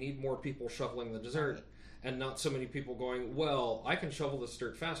 And we need more people shoveling the dirt. And not so many people going, well, I can shovel this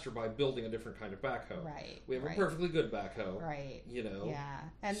dirt faster by building a different kind of backhoe. Right. We have a perfectly good backhoe. Right. Yeah.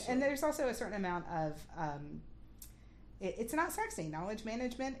 And there's also a certain amount of, it's not sexy. Knowledge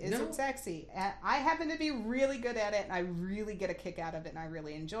management isn't sexy. I happen to be really good at it, and I really get a kick out of it, and I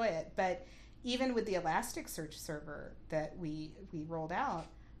really enjoy it. But even with the Elasticsearch server that we rolled out,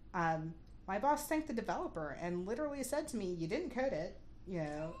 my boss thanked the developer and literally said to me, you didn't code it,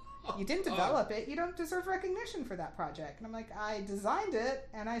 you didn't develop it. You don't deserve recognition for that project. And I'm like, I designed it,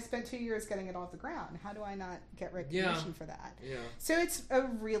 and I spent 2 years getting it off the ground. How do I not get recognition for that? Yeah. So it's a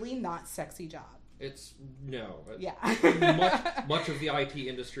really not sexy job. It's no. Yeah. much of the IT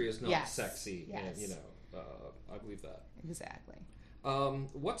industry is not sexy. Yes. And, I believe that. Exactly.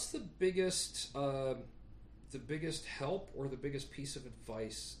 What's the biggest help or the biggest piece of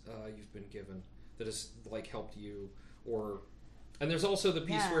advice you've been given that has helped you or? And there's also the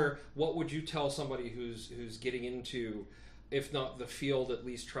piece where, what would you tell somebody who's getting into, if not the field, at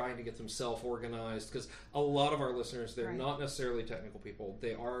least trying to get themselves organized? Because a lot of our listeners, they're not necessarily technical people.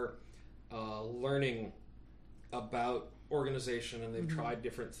 They are learning about organization, and they've tried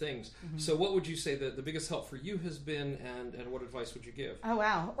different things. So what would you say that the biggest help for you has been, and what advice would you give? Oh,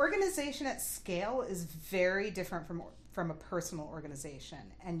 wow. Organization at scale is very different from a personal organization,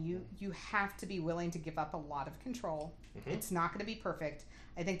 and you have to be willing to give up a lot of control. It's not going to be perfect.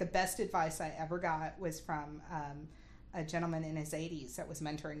 I think the best advice I ever got was from a gentleman in his 80s that was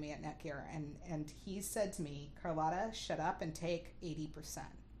mentoring me at Netgear, and he said to me, Carlota, shut up and take 80%.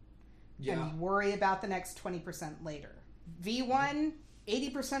 And worry about the next 20% later. V1,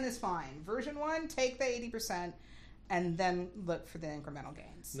 80% is fine. Version 1, take the 80% and then look for the incremental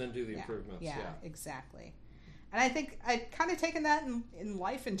gains. And then do the improvements. Yeah, exactly. And I think I've kind of taken that in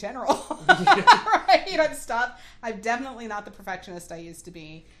life in general. Right? I'm definitely not the perfectionist I used to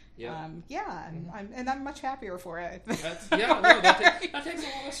be. I'm much happier for it. That takes a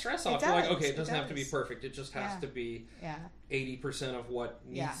lot of stress off. You're like, okay, it doesn't have to be perfect. It just has to be 80% of what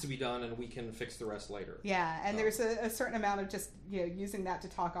needs to be done, and we can fix the rest later. Yeah, and there's a certain amount of just using that to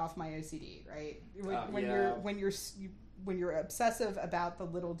talk off my OCD, right? When you're obsessive about the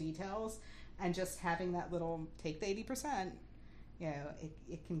little details, and just having that little take the 80%.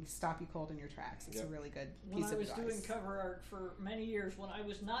 It can stop you cold in your tracks. It's a really good piece of advice. When I was doing cover art for many years, when I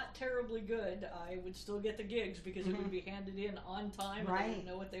was not terribly good, I would still get the gigs because it would be handed in on time, and they would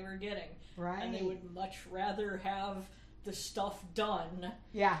know what they were getting. Right. And they would much rather have the stuff done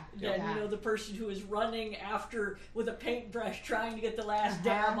than the person who is running after with a paintbrush trying to get the last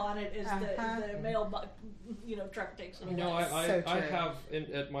dab on it as the mail truck takes it away. I have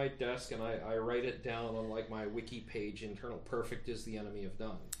at my desk, and I write it down on like my wiki page, internal perfect is the enemy of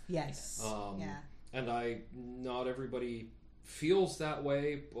done. Yes. And not everybody feels that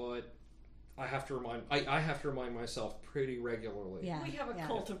way, but I have to remind myself pretty regularly. Yeah. We have a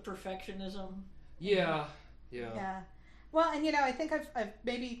cult of perfectionism. Yeah. Well, and I think I've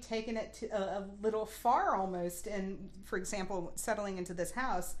maybe taken it to a little far almost. And for example, settling into this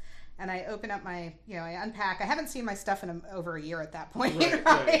house, and I open up my, I unpack. I haven't seen my stuff in over a year at that point,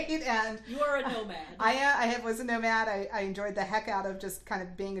 right? And you are a nomad. I was a nomad. I enjoyed the heck out of just kind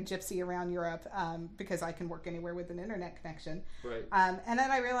of being a gypsy around Europe because I can work anywhere with an internet connection. Right. And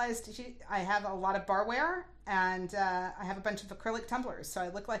then I realized I have a lot of barware, and I have a bunch of acrylic tumblers, so I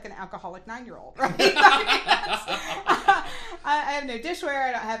look like an alcoholic 9-year-old, right? I have no dishware.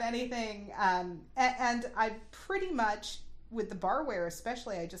 I don't have anything. And I pretty much, with the barware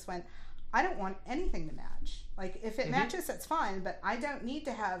especially, I just went, I don't want anything to match. Like, if it matches, that's fine, but I don't need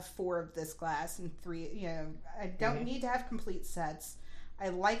to have 4 of this glass and 3, I don't need to have complete sets. I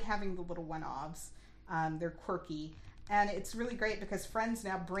like having the little one-offs. They're quirky. And it's really great because friends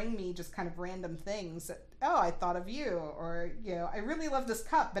now bring me just kind of random things that, I thought of you, or, I really love this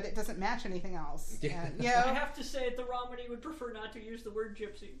cup, but it doesn't match anything else. And, I have to say, the Romany would prefer not to use the word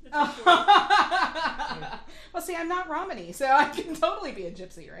gypsy. Well, see, I'm not Romany, so I can totally be a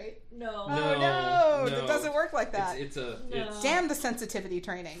gypsy, right? No. No. It doesn't work like that. Damn the sensitivity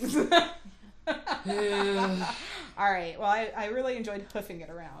trainings. All right. Well, I really enjoyed hoofing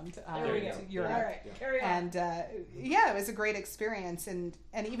it around to Europe. All right. Carry on. And it was a great experience. And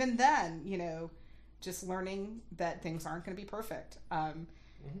even then, just learning that things aren't going to be perfect.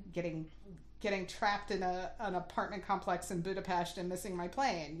 Getting trapped in an apartment complex in Budapest and missing my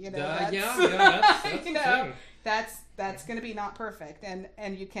plane. That's going to be not perfect.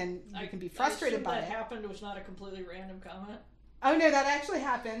 And you can be frustrated by it. That happened was not a completely random comment. Oh no, that actually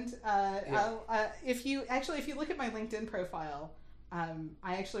happened. If you look at my LinkedIn profile, I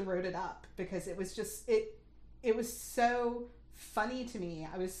actually wrote it up because it was just it was so funny to me.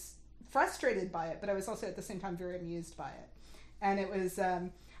 I was frustrated by it, but I was also at the same time very amused by it. And it was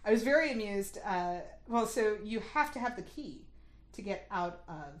I was very amused. So you have to have the key to get out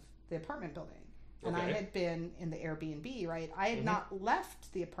of the apartment building, and I had been in the Airbnb. Right, I had not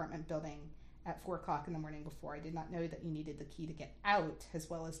left the apartment building at 4:00 in the morning before. I did not know that you needed the key to get out as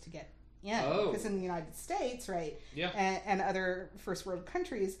well as to get in. Because in the United States, right, and other first world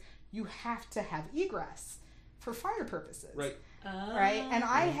countries, you have to have egress for fire purposes. Right. Right. And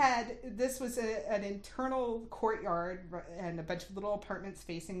this was an internal courtyard and a bunch of little apartments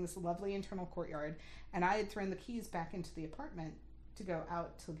facing this lovely internal courtyard. And I had thrown the keys back into the apartment to go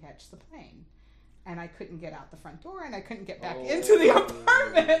out to catch the plane. And I couldn't get out the front door, and I couldn't get back into the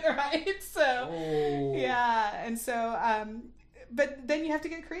apartment, right? So, and so, but then you have to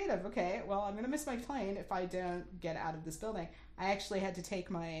get creative. Okay, well, I'm going to miss my plane if I don't get out of this building. I actually had to take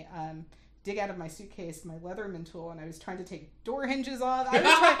my, dig out of my suitcase my Leatherman tool, and I was trying to take door hinges off.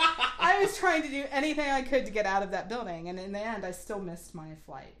 I was trying to do anything I could to get out of that building, and in the end, I still missed my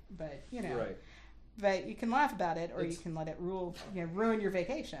flight. But, But you can laugh about it, or you can let it ruin your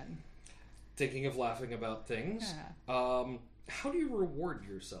vacation. thinking of laughing about things. Yeah. How do you reward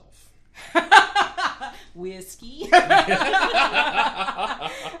yourself? Whiskey. Some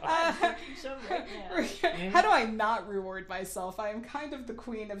right now. How do I not reward myself? I am kind of the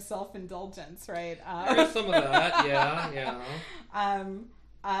queen of self-indulgence, right? There is some of that,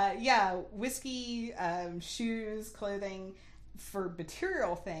 yeah. Whiskey, shoes, clothing, for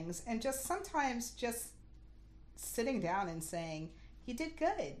material things, and just sometimes just sitting down and saying, you did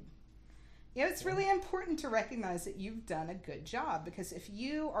good. You know, it's really important to recognize that you've done a good job, because if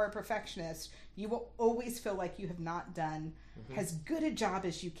you are a perfectionist, you will always feel like you have not done as good a job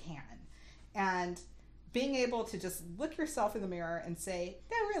as you can. And being able to just look yourself in the mirror and say,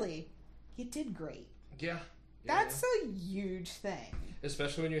 no, really, you did great. Yeah. That's a huge thing.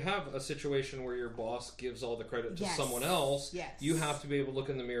 Especially when you have a situation where your boss gives all the credit to Yes. someone else, Yes. you have to be able to look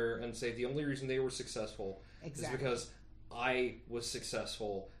in the mirror and say, the only reason they were successful is because I was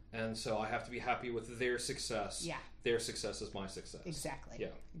successful, and so I have to be happy with their success. Yeah. Their success is my success. Exactly. Yeah.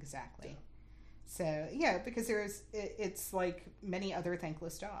 Exactly. Yeah. So, because it's like many other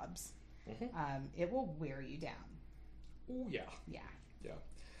thankless jobs. It will wear you down. Oh, yeah. Yeah. Yeah.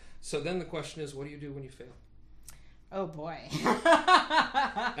 So then the question is, what do you do when you fail? Oh boy.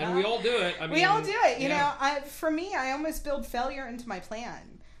 And we all do it. I mean, we all do it. You yeah. know, for me, I almost build failure into my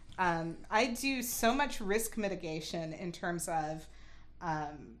plan. I do so much risk mitigation in terms of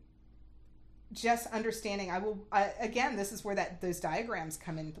just understanding. Again, this is where those diagrams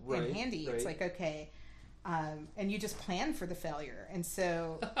come in handy. Right. It's like, okay, and you just plan for the failure. And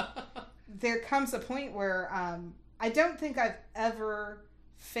so there comes a point where I don't think I've ever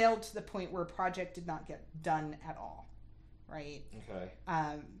failed to the point where a project did not get done at all, right? Okay.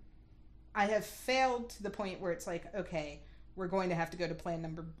 I have failed to the point where it's like, okay, we're going to have to go to plan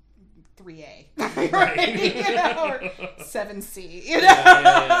number 3A, right? You know, or 7C. You know,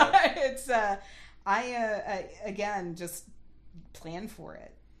 Yeah. It's I again just plan for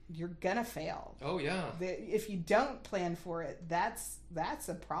it. You're gonna fail. Oh yeah. If you don't plan for it, that's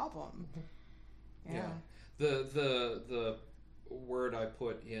a problem. Yeah. The word I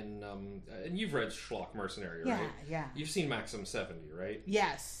put in, and you've read Schlock Mercenary, right? Yeah. You've seen Maxim 70, right?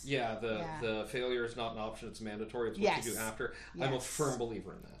 Yes. Yeah, the failure is not an option, it's mandatory, it's what you do after. Yes. I'm a firm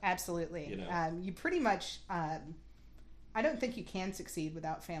believer in that. Absolutely. You know? You pretty much, I don't think you can succeed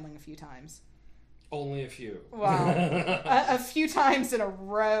without failing a few times. Only a few. Well, a few times in a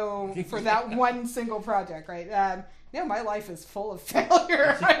row for that one single project, right? No, my life is full of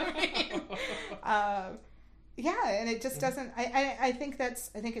failure. I mean, and it just doesn't. I think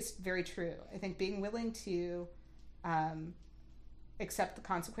it's very true. I think being willing to accept the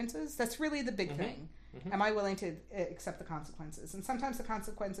consequences, that's really the big thing. Am I willing to accept the consequences? And sometimes the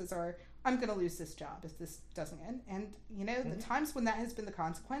consequences are, I'm going to lose this job if this doesn't end. And you know, the times when that has been the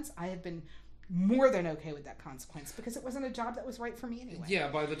consequence, I have been more than okay with that consequence, because it wasn't a job that was right for me anyway. Yeah,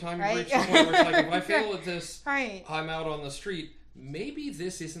 by the time you reach the point where it's like, if I fail at this, right. I'm out on the street. Maybe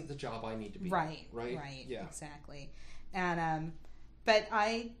this isn't the job I need to be. Right. Yeah. Exactly. And but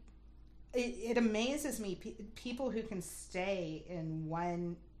it amazes me people who can stay in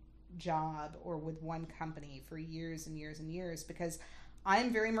one job or with one company for years and years and years, because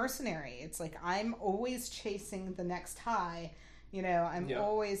I'm very mercenary. It's like I'm always chasing the next high. You know, I'm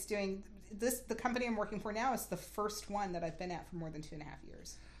always doing this. The company I'm working for now is the first one that I've been at for more than 2.5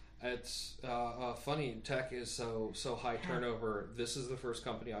 years. It's funny. Tech is so high turnover. This is the first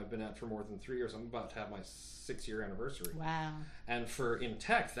company I've been at for more than 3 years. I'm about to have my 6-year anniversary. Wow! And in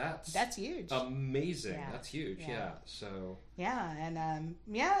tech, that's huge. Amazing. Yeah. That's huge. Yeah. So. Yeah, and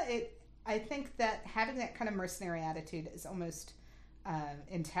I think that having that kind of mercenary attitude is almost,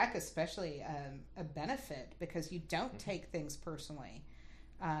 in tech especially, a benefit, because you don't take things personally.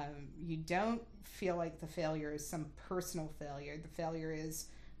 You don't feel like the failure is some personal failure. The failure is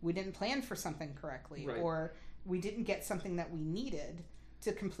we didn't plan for something correctly, or we didn't get something that we needed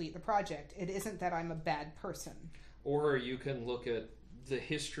to complete the project. It isn't that I'm a bad person. Or you can look at the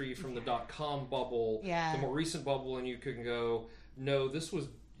history from the .com bubble, the more recent bubble, and you can go, no, this was,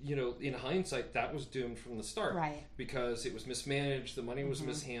 in hindsight, that was doomed from the start. Right. Because it was mismanaged, the money was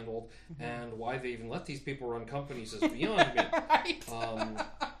mishandled, and why they even let these people run companies is beyond me. Right.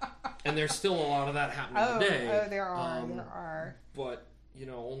 And there's still a lot of that happening today. Oh, there are. But,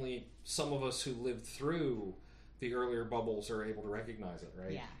 only some of us who lived through the earlier bubbles are able to recognize it,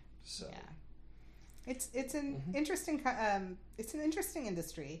 right? Yeah. So. Yeah. It's an interesting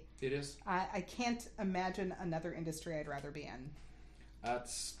industry. It is. I can't imagine another industry I'd rather be in.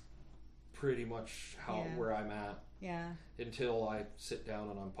 That's pretty much where I'm at. Yeah. Until I sit down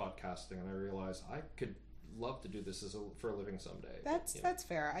and I'm podcasting and I realize I could love to do this for a living someday. That's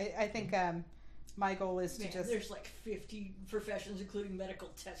fair. I think my goal is to just... There's like 50 professions, including medical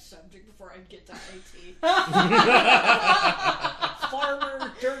test subject, before I get to IT.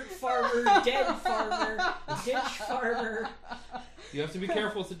 Farmer, dirt farmer, dead farmer, ditch farmer. You have to be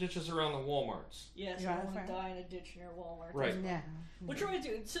careful with the ditches around the Walmarts. Yes, I don't want to die in a ditch near Walmart. Right. Yeah. What do I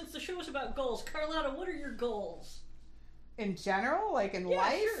do? Since the show is about goals, Carlota, what are your goals? In general, like in Yeah,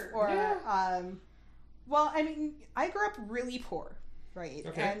 life? sure. Or, well, I mean, I grew up really poor, right?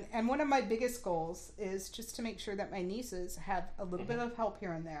 Okay. And one of my biggest goals is just to make sure that my nieces have a little bit of help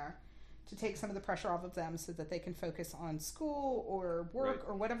here and there to take some of the pressure off of them so that they can focus on school or work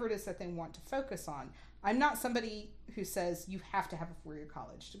or whatever it is that they want to focus on. I'm not somebody who says you have to have a 4-year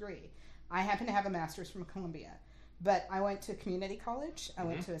college degree. I happen to have a master's from Columbia, but I went to community college. I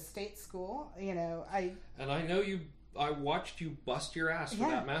went to a state school. You know, And I know I watched you bust your ass for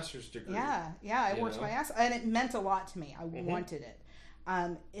that master's degree. Yeah, I worked my ass, and it meant a lot to me. I wanted it.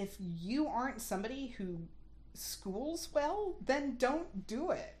 If you aren't somebody who schools well, then don't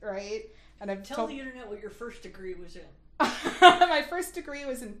do it, right? And I've Tell the internet what your first degree was in. My first degree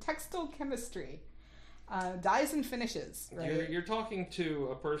was in textile chemistry, dyes and finishes. Right? You're talking to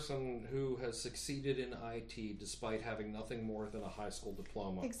a person who has succeeded in IT despite having nothing more than a high school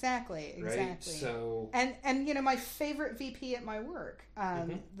diploma. Exactly. Right? So and you know, my favorite VP at my work,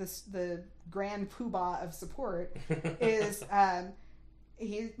 the grand poobah of support, is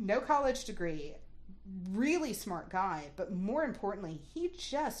he no college degree. Really smart guy, but more importantly, he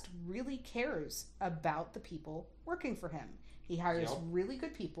just really cares about the people working for him. He hires really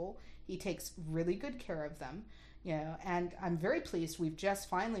good people. He takes really good care of them, you know, and I'm very pleased. We've just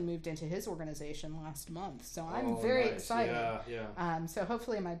finally moved into his organization last month, so I'm very excited. Yeah. So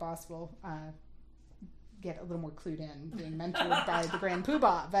hopefully my boss will get a little more clued in, being mentored by the grand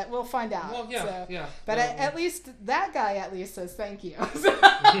poobah, but we'll find out. Well, But at least that guy at least says thank you.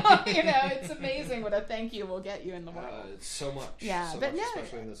 You know, it's amazing what a thank you will get you in the world. It's so much. Yeah, so but much,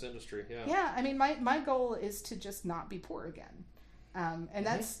 especially in this industry. Yeah. Yeah, I mean, my goal is to just not be poor again, and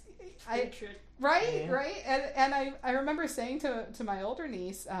that's right. And I remember saying to my older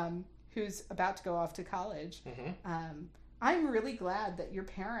niece, who's about to go off to college, I'm really glad that your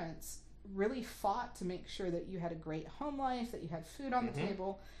parents really fought to make sure that you had a great home life, that you had food on the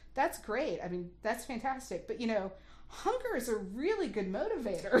table. That's great. I mean, that's fantastic. But, you know, hunger is a really good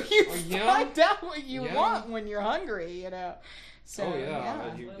motivator. You find out what you want when you're hungry, you know. So,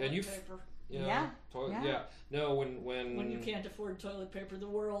 No, when you can't afford toilet paper, the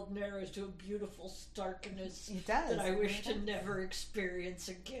world narrows to a beautiful starkness it does. that I wish to never experience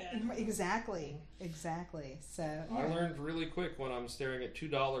again. Exactly. So I learned really quick when I'm staring at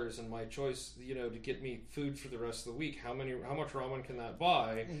 $2 and my choice, you know, to get me food for the rest of the week. How much ramen can that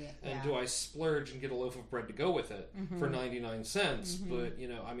buy? And do I splurge and get a loaf of bread to go with it for 99 cents? But you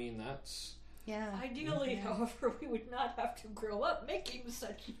know, I mean, that's. Yeah. Ideally, however, we would not have to grow up making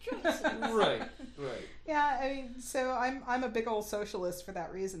such choices. Right. Yeah, I mean, so I'm a big old socialist for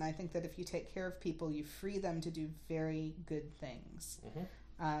that reason. I think that if you take care of people, you free them to do very good things.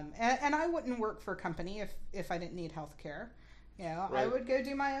 And I wouldn't work for a company if I didn't need health care. You know, I would go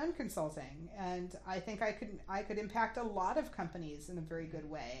do my own consulting, and I think I could impact a lot of companies in a very good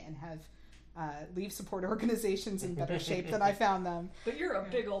way and have leave support organizations in better shape than I found them. But you're a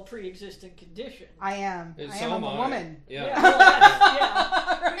big old pre-existing condition. I am. I'm a woman. Yeah.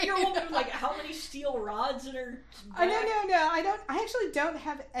 Right. You're a woman with like how many steel rods in her back? No. I actually don't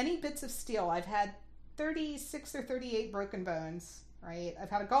have any bits of steel. I've had 36 or 38 broken bones. Right. I've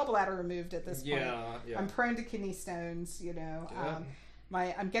had a gallbladder removed at this point. Yeah. I'm prone to kidney stones. You know.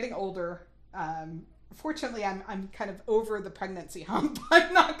 I'm getting older. Fortunately, I'm kind of over the pregnancy hump.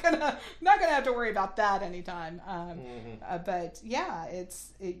 I'm not gonna have to worry about that anytime. But yeah,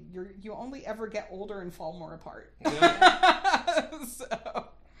 you only ever get older and fall more apart. Yeah. So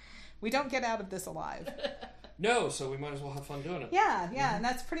we don't get out of this alive. No, so we might as well have fun doing it. Yeah, and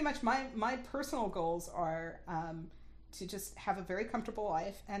that's pretty much my personal goals are to just have a very comfortable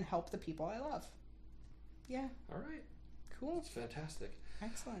life and help the people I love. Yeah. All right. Cool. That's fantastic.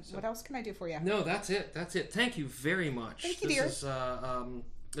 Excellent. So, what else can I do for you? No, that's it. Thank you very much. Thank you, dear.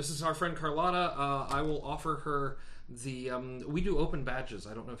 This is our friend Carlota. I will offer her the. We do open badges.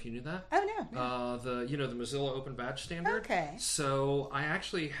 I don't know if you knew that. Oh no. The Mozilla Open Badge Standard. Okay. So I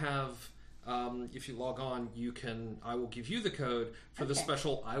actually have. If you log on, I will give you the code for the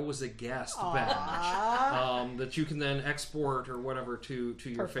special "I was a guest" badge that you can then export or whatever to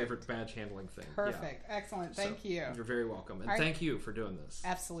your favorite badge handling thing. Perfect. Yeah. Excellent. Thank you. You're very welcome, and thank you for doing this.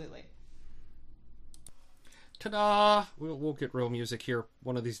 Absolutely. Ta-da! We'll get real music here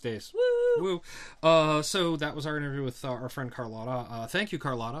one of these days. Woo! Woo! So that was our interview with our friend Carlota. Thank you,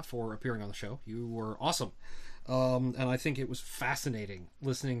 Carlota, for appearing on the show. You were awesome. And I think it was fascinating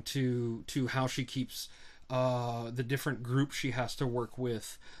listening to how she keeps the different groups she has to work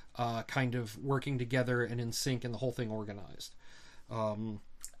with kind of working together and in sync and the whole thing organized.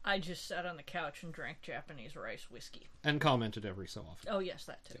 I just sat on the couch and drank Japanese rice whiskey. And commented every so often. Oh, yes,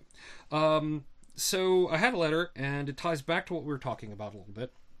 that too. So I had a letter, and it ties back to what we were talking about a little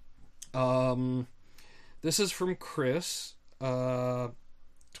bit. This is from Chris, Twitter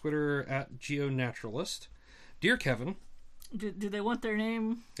at GeoNaturalist. Dear Kevin. Do they want their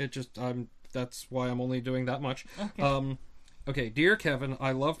name? That's why I'm only doing that much. Okay. Okay, dear Kevin,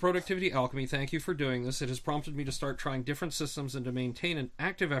 I love Productivity Alchemy. Thank you for doing this. It has prompted me to start trying different systems and to maintain an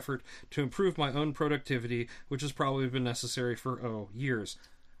active effort to improve my own productivity, which has probably been necessary for, years.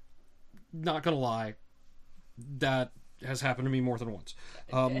 Not gonna lie, that has happened to me more than once.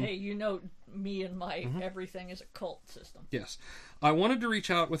 Hey, me and my everything is a cult system. Yes. I wanted to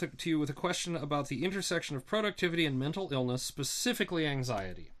reach out to you with a question about the intersection of productivity and mental illness, specifically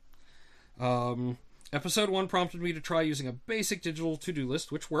anxiety. Episode 1 prompted me to try using a basic digital to-do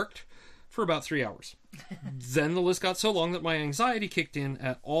list, which worked for about 3 hours. Then the list got so long that my anxiety kicked in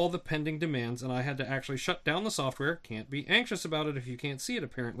at all the pending demands, and I had to actually shut down the software, can't be anxious about it if you can't see it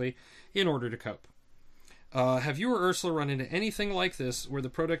apparently, in order to cope. Have you or Ursula run into anything like this where the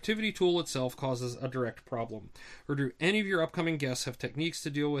productivity tool itself causes a direct problem? Or do any of your upcoming guests have techniques to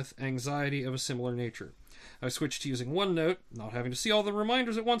deal with anxiety of a similar nature? I've switched to using OneNote. Not having to see all the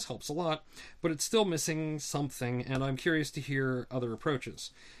reminders at once helps a lot, but it's still missing something, and I'm curious to hear other approaches.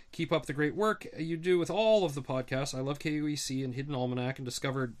 Keep up the great work you do with all of the podcasts. I love KUEC and Hidden Almanac and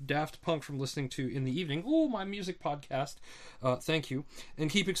discovered Daft Punk from listening to In the Evening. Ooh, my music podcast. Thank you. And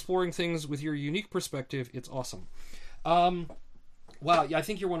keep exploring things with your unique perspective. It's awesome. Wow, I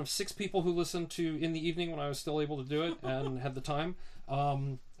think you're one of 6 people who listened to In the Evening when I was still able to do it and had the time.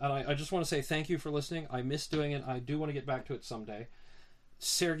 And I just want to say thank you for listening. I miss doing it. I do want to get back to it someday.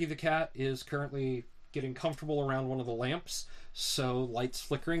 Sergey the cat is currently getting comfortable around one of the lamps, so light's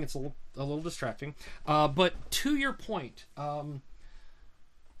flickering. It's a little distracting. But to your point,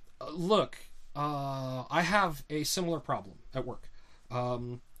 look, I have a similar problem at work.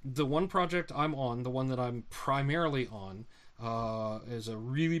 The one project I'm on, the one that I'm primarily on, is a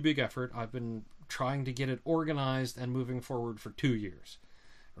really big effort. I've been trying to get it organized and moving forward for 2 years,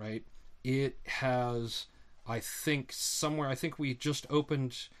 right? It has, I think we just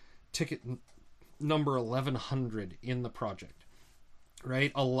opened ticket number 1100 in the project,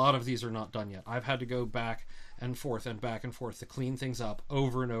 right? A lot of these are not done yet. I've had to go back and forth to clean things up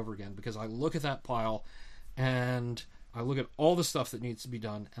over and over again because I look at that pile and I look at all the stuff that needs to be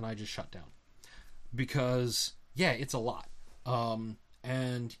done and I just shut down because it's a lot.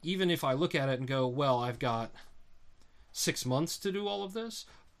 And even if I look at it and go, well, I've got 6 months to do all of this,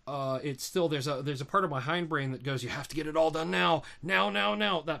 it's still, there's a part of my hindbrain that goes, you have to get it all done now,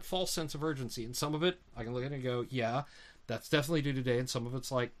 that false sense of urgency. And some of it, I can look at it and go, yeah, that's definitely due today. And some of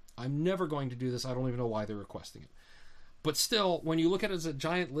it's like, I'm never going to do this. I don't even know why they're requesting it. But still, when you look at it as a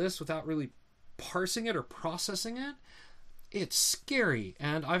giant list without really parsing it or processing it, it's scary.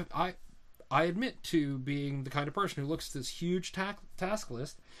 And I admit to being the kind of person who looks at this huge task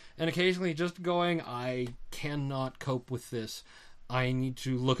list and occasionally just going, I cannot cope with this. I need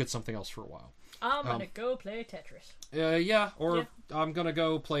to look at something else for a while. I'm going to go play Tetris. I'm going to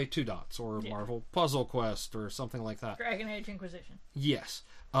go play Two Dots or Marvel Puzzle Quest or something like that. Dragon Age Inquisition. Yes.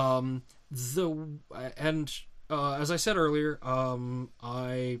 As I said earlier,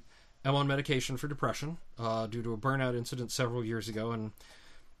 I am on medication for depression due to a burnout incident several years ago, and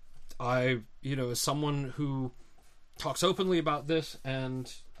I, as someone who talks openly about this,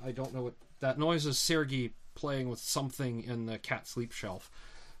 and I don't know what that noise is, Sergey playing with something in the cat sleep shelf.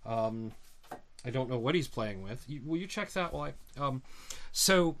 I don't know what he's playing with. Will you check that while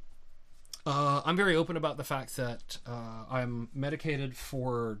I'm very open about the fact that I'm medicated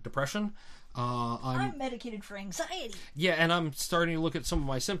for depression. I'm medicated for anxiety. Yeah, and I'm starting to look at some of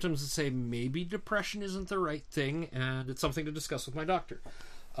my symptoms and say maybe depression isn't the right thing, and it's something to discuss with my doctor.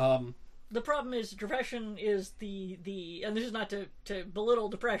 The problem is depression is the and this is not to belittle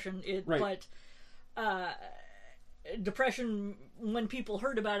depression, right. But depression, when people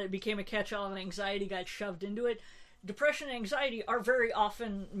heard about it, became a catch-all, and anxiety got shoved into it. Depression and anxiety are very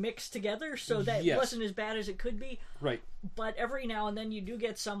often mixed together, so that it wasn't as bad as it could be. Right. But every now and then you do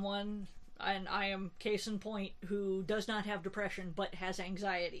get someone, and I am case in point, who does not have depression but has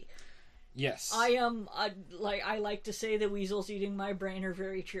anxiety. Yes. I am, I like to say the weasels eating my brain are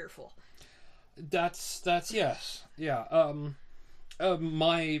very cheerful. That's yes, yeah.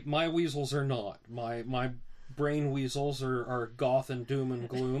 My weasels are not my brain weasels are goth and doom and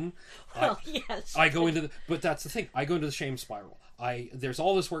gloom. Well, yes. I go into but that's the thing. I go into the shame spiral. There's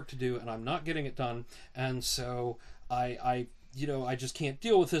all this work to do, and I'm not getting it done, and so I just can't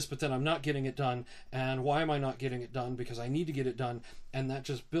deal with this. But then I'm not getting it done, and why am I not getting it done? Because I need to get it done, and that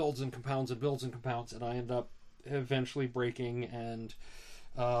just builds and compounds and builds and compounds, and I end up eventually breaking and.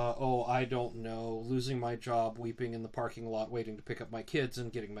 I don't know, losing my job, weeping in the parking lot, waiting to pick up my kids, and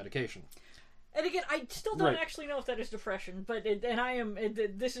getting medication. And again, I still don't actually know if that is depression, but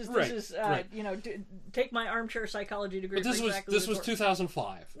this is take my armchair psychology degree. But this was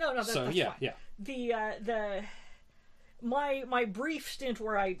 2005. No, that's so fine. Yeah. My brief stint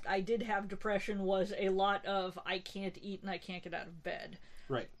where I did have depression was a lot of I can't eat and I can't get out of bed.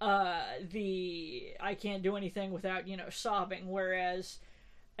 Right. I can't do anything without sobbing, whereas.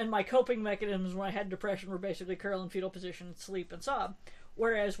 And my coping mechanisms when I had depression were basically curl in fetal position, sleep, and sob.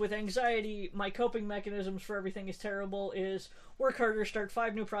 Whereas with anxiety, my coping mechanisms for everything is terrible is work harder, start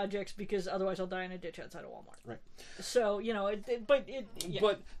 5 new projects, because otherwise I'll die in a ditch outside of Walmart. Right. So,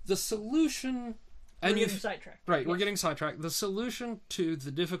 But the solution... We're getting sidetracked. Right, we're getting sidetracked. The solution to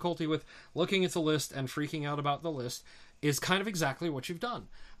the difficulty with looking at the list and freaking out about the list is kind of exactly what you've done.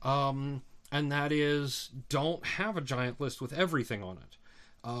 And that is, don't have a giant list with everything on it.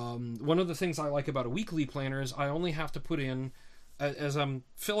 One of the things I like about a weekly planner is I only have to put in, as I'm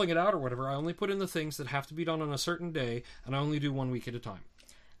filling it out or whatever, I only put in the things that have to be done on a certain day, and I only do 1 week at a time.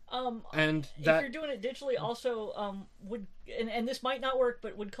 And if you're doing it digitally, also would and this might not work,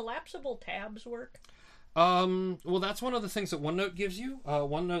 but would collapsible tabs work? Well, that's one of the things that OneNote gives you.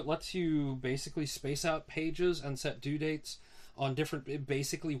 OneNote lets you basically space out pages and set due dates on different.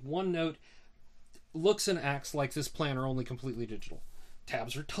 Basically, OneNote looks and acts like this planner, only completely digital.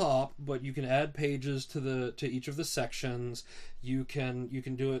 Tabs are top, but you can add pages to each of the sections. You can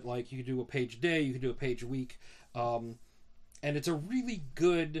do it like you can do a page a day, you can do a page a week, and it's a really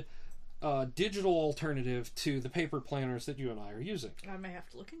good digital alternative to the paper planners that you and I are using. I may have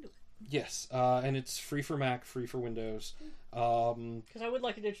to look into it. Yes, and it's free for Mac, free for Windows. Because I would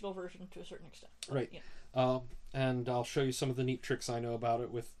like a digital version to a certain extent. Right. Yeah. And I'll show you some of the neat tricks I know about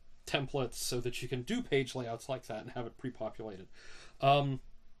it with templates so that you can do page layouts like that and have it pre-populated.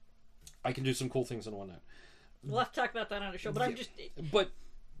 I can do some cool things in OneNote. We'll have to talk about that on a show, but But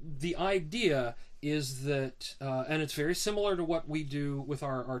the idea is that, and it's very similar to what we do with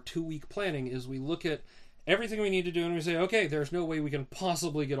our 2-week planning, is we look at everything we need to do and we say, okay, there's no way we can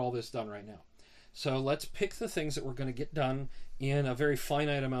possibly get all this done right now. So let's pick the things that we're going to get done in a very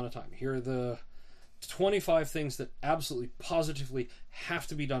finite amount of time. Here are the 25 things that absolutely positively have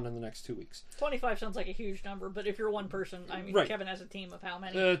to be done in the next 2 weeks. 25 sounds like a huge number, but if you're one person, I mean, right. Kevin has a team of how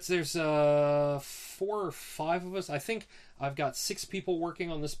many? There's 4 or 5 of us. I think I've got 6 people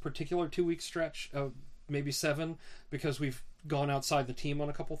working on this particular 2-week stretch, maybe 7, because we've gone outside the team on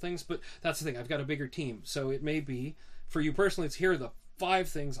a couple things. But that's the thing, I've got a bigger team. So it may be, for you personally, it's here are the 5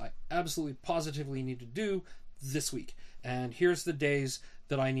 things I absolutely positively need to do this week. And here's the days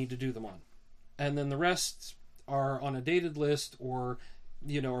that I need to do them on. And then the rest are on a dated list or,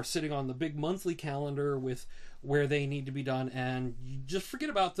 are sitting on the big monthly calendar with where they need to be done. And you just forget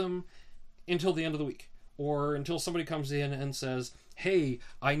about them until the end of the week. Or until somebody comes in and says, hey,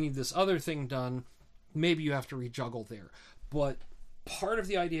 I need this other thing done. Maybe you have to rejuggle there. But part of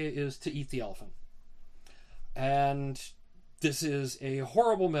the idea is to eat the elephant. And this is a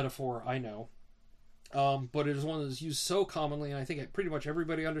horrible metaphor, I know. But it is one that is used so commonly, and I think pretty much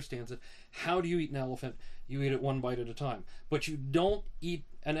everybody understands it. How do you eat an elephant? You eat it one bite at a time. But you don't eat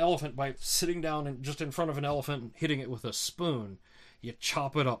an elephant by sitting down and just in front of an elephant and hitting it with a spoon. You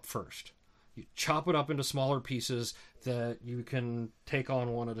chop it up first. You chop it up into smaller pieces that you can take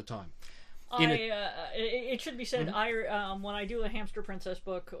on one at a time. It should be said, when I do a Hamster Princess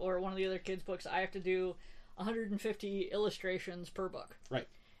book or one of the other kids' books, I have to do 150 illustrations per book. Right.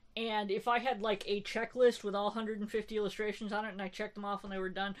 And if I had like a checklist with all 150 illustrations on it and I checked them off when they were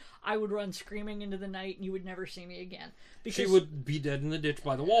done, I would run screaming into the night and you would never see me again. Because she would be dead in the ditch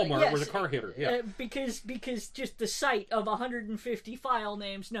by the Walmart where the car hit her. Yeah. Because just the sight of 150 file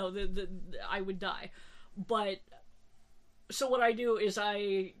names, I would die. But so what I do is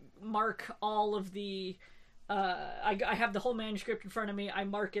I mark all of the I have the whole manuscript in front of me. I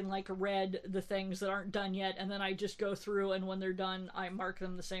mark in like red the things that aren't done yet, and then I just go through, and when they're done, I mark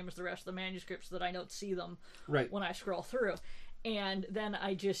them the same as the rest of the manuscript so that I don't see them when I scroll through. And then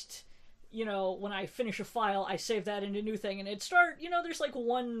I just, when I finish a file, I save that into a new thing, and there's like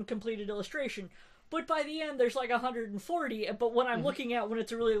one completed illustration. but by the end there's like 140. But what I'm looking at when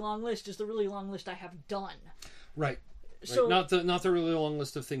it's a really long list is the really long list I have done. Right. So not the really long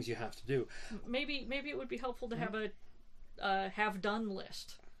list of things you have to do. Maybe it would be helpful to have a have done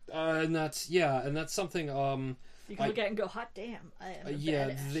list. And that's something You can look at it and go, hot damn, I am a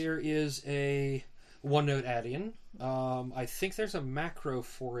badass. There is a OneNote add-in. I think there's a macro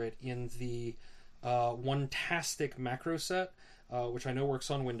for it in the One-tastic macro set, which I know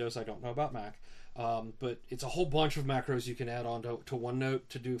works on Windows. I don't know about Mac. But it's a whole bunch of macros you can add on to OneNote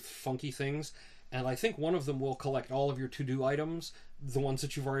to do funky things. And I think one of them will collect all of your to-do items, the ones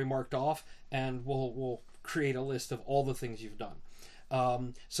that you've already marked off, and will create a list of all the things you've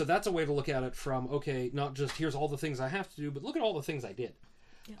done. So that's a way to look at it from, okay, not just here's all the things I have to do, but look at all the things I did.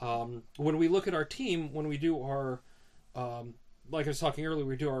 Yeah. When we look at our team, when we do our, like I was talking earlier,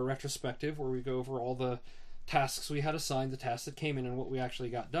 we do our retrospective where we go over all the tasks we had assigned, the tasks that came in, and what we actually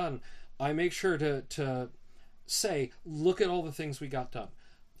got done. I make sure to say, look at all the things we got done.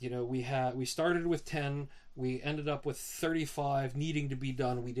 You know, we started with 10, we ended up with 35 needing to be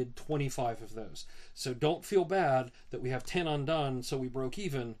done. We did 25 of those. So don't feel bad that we have 10 undone, so we broke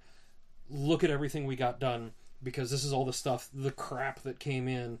even. Look at everything we got done, because this is all the stuff, the crap that came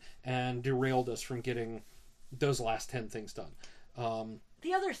in and derailed us from getting those last 10 things done.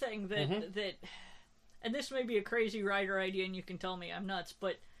 The other thing that, and this may be a crazy writer idea, and you can tell me I'm nuts,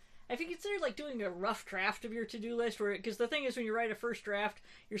 but have you considered like doing a rough draft of your to-do list? Because the thing is, when you write a first draft,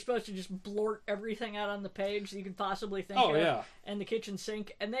 you're supposed to just blort everything out on the page that you can possibly think of, and the kitchen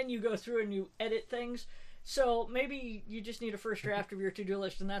sink, and then you go through and you edit things. So maybe you just need a first draft of your to-do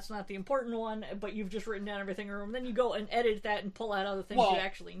list, and that's not the important one, but you've just written down everything in the room. Then you go and edit that and pull out other things you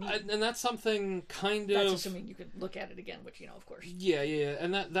actually need. And that's something kind of... That's assuming you could look at it again, which, of course. Yeah,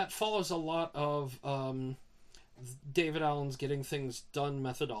 and that follows a lot of David Allen's Getting Things Done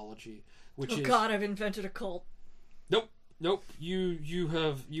methodology, which is... God, I've invented a cult. Nope. You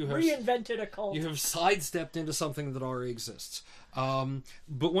have reinvented a cult. You have sidestepped into something that already exists.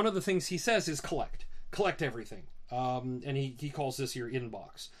 But one of the things he says is collect everything. And he calls this your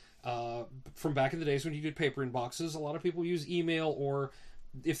inbox. From back in the days when you did paper inboxes, a lot of people use email, or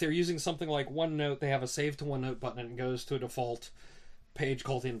if they're using something like OneNote, they have a save to OneNote button and it goes to a default page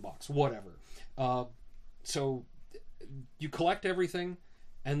called inbox, whatever. So you collect everything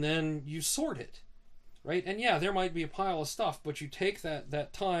and then you sort it, right? And yeah, there might be a pile of stuff, but you take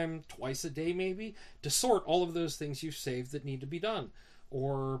that time twice a day maybe to sort all of those things you've saved that need to be done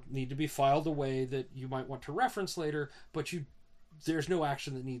or need to be filed away that you might want to reference later, but there's no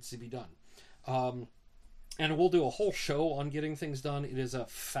action that needs to be done. And we'll do a whole show on getting things done. It is a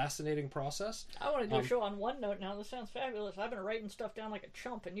fascinating process. I want to do a show on OneNote now. This sounds fabulous. I've been writing stuff down like a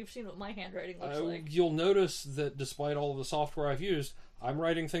chump, and you've seen what my handwriting looks like. You'll notice that despite all of the software I've used, I'm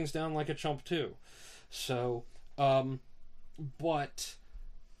writing things down like a chump too. So, but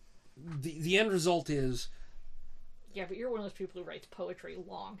the end result is... Yeah, but you're one of those people who writes poetry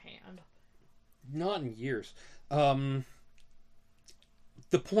longhand. Not in years. The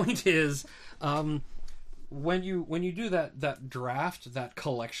point is... When you do that draft, that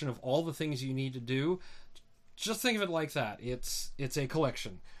collection of all the things you need to do, just think of it like that. It's a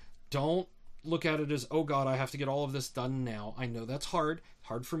collection. Don't look at it as, oh God, I have to get all of this done now. I know that's hard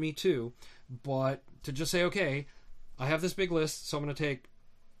for me too, but to just say, okay, I have this big list, so I'm going to take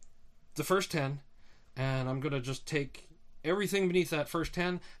the first 10, and I'm going to just take everything beneath that first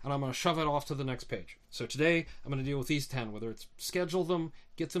 10, and I'm going to shove it off to the next page. So today, I'm going to deal with these 10, whether it's schedule them,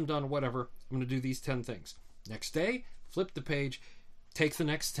 get them done, whatever. I'm going to do these 10 things. Next day, flip the page, take the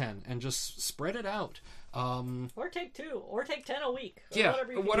next 10, and just spread it out. Or take 2, or take 10 a week. Or yeah,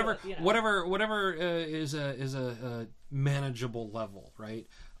 whatever is a manageable level, right?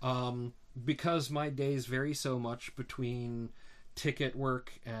 Because my days vary so much between ticket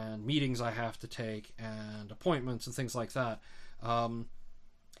work and meetings I have to take and appointments and things like that.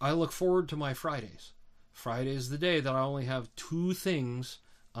 I look forward to my Fridays. Friday is the day that I only have 2 things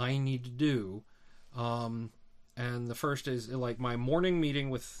I need to do. And the first is like my morning meeting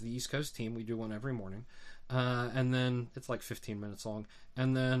with the East Coast team. We do one every morning. And then it's like 15 minutes long.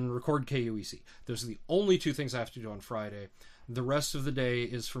 And then record KUEC. Those are the only 2 things I have to do on Friday. The rest of the day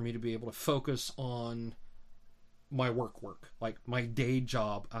is for me to be able to focus on my work, like my day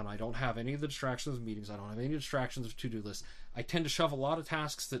job, and I don't have any of the distractions of meetings. I don't have any distractions of to-do lists. I tend to shove a lot of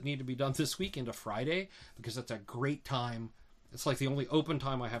tasks that need to be done this week into Friday because that's a great time. It's like the only open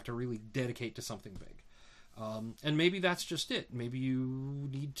time I have to really dedicate to something big. And maybe that's just it. Maybe you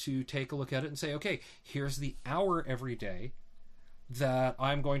need to take a look at it and say, okay, here's the hour every day that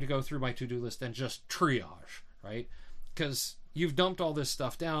I'm going to go through my to-do list and just triage, right? because you've dumped all this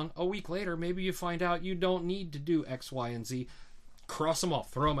stuff down. A week later, maybe you find out you don't need to do X, Y, and Z. Cross them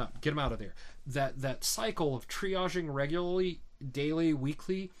off, throw them out, get them out of there. That cycle of triaging regularly, daily,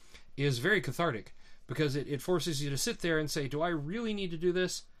 weekly, is very cathartic, because it forces you to sit there and say, do I really need to do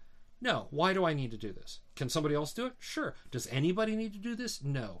this? No. Why do I need to do this? Can somebody else do it? Sure. Does anybody need to do this?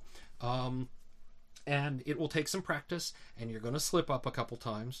 No. And it will take some practice, and you're going to slip up a couple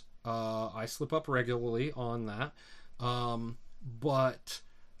times. I slip up regularly on that. But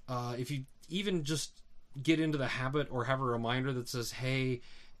if you even just get into the habit or have a reminder that says, hey,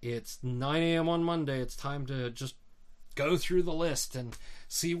 it's 9 a.m. on Monday, it's time to just go through the list and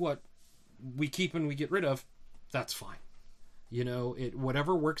see what we keep and we get rid of, that's fine.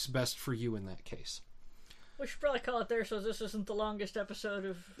 Whatever works best for you in that case. We should probably call it there, so this isn't the longest episode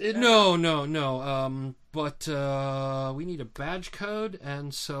of... No. But we need a badge code,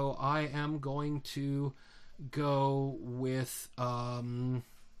 and so I am going to go with...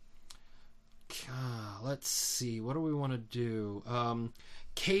 let's see. What do we want to do?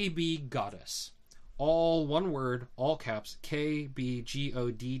 KB Goddess. All one word, all caps,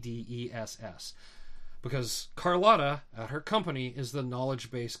 KBGODDESS. Because Carlota, at her company, is the knowledge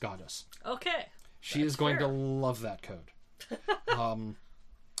base goddess. Okay. She is going to love that code.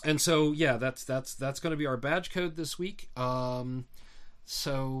 And so, yeah, that's going to be our badge code this week.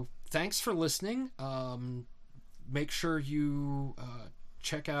 So thanks for listening. Make sure you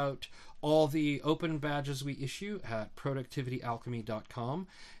check out all the open badges we issue at productivityalchemy.com,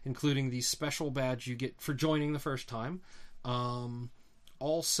 including the special badge you get for joining the first time.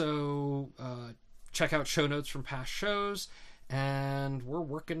 Also, check out show notes from past shows, and we're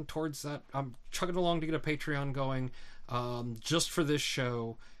working towards that. I'm chugging along to get a Patreon going just for this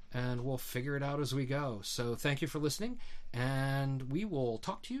show, and we'll figure it out as we go. So thank you for listening, and we will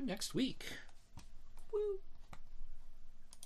talk to you next week. Woo!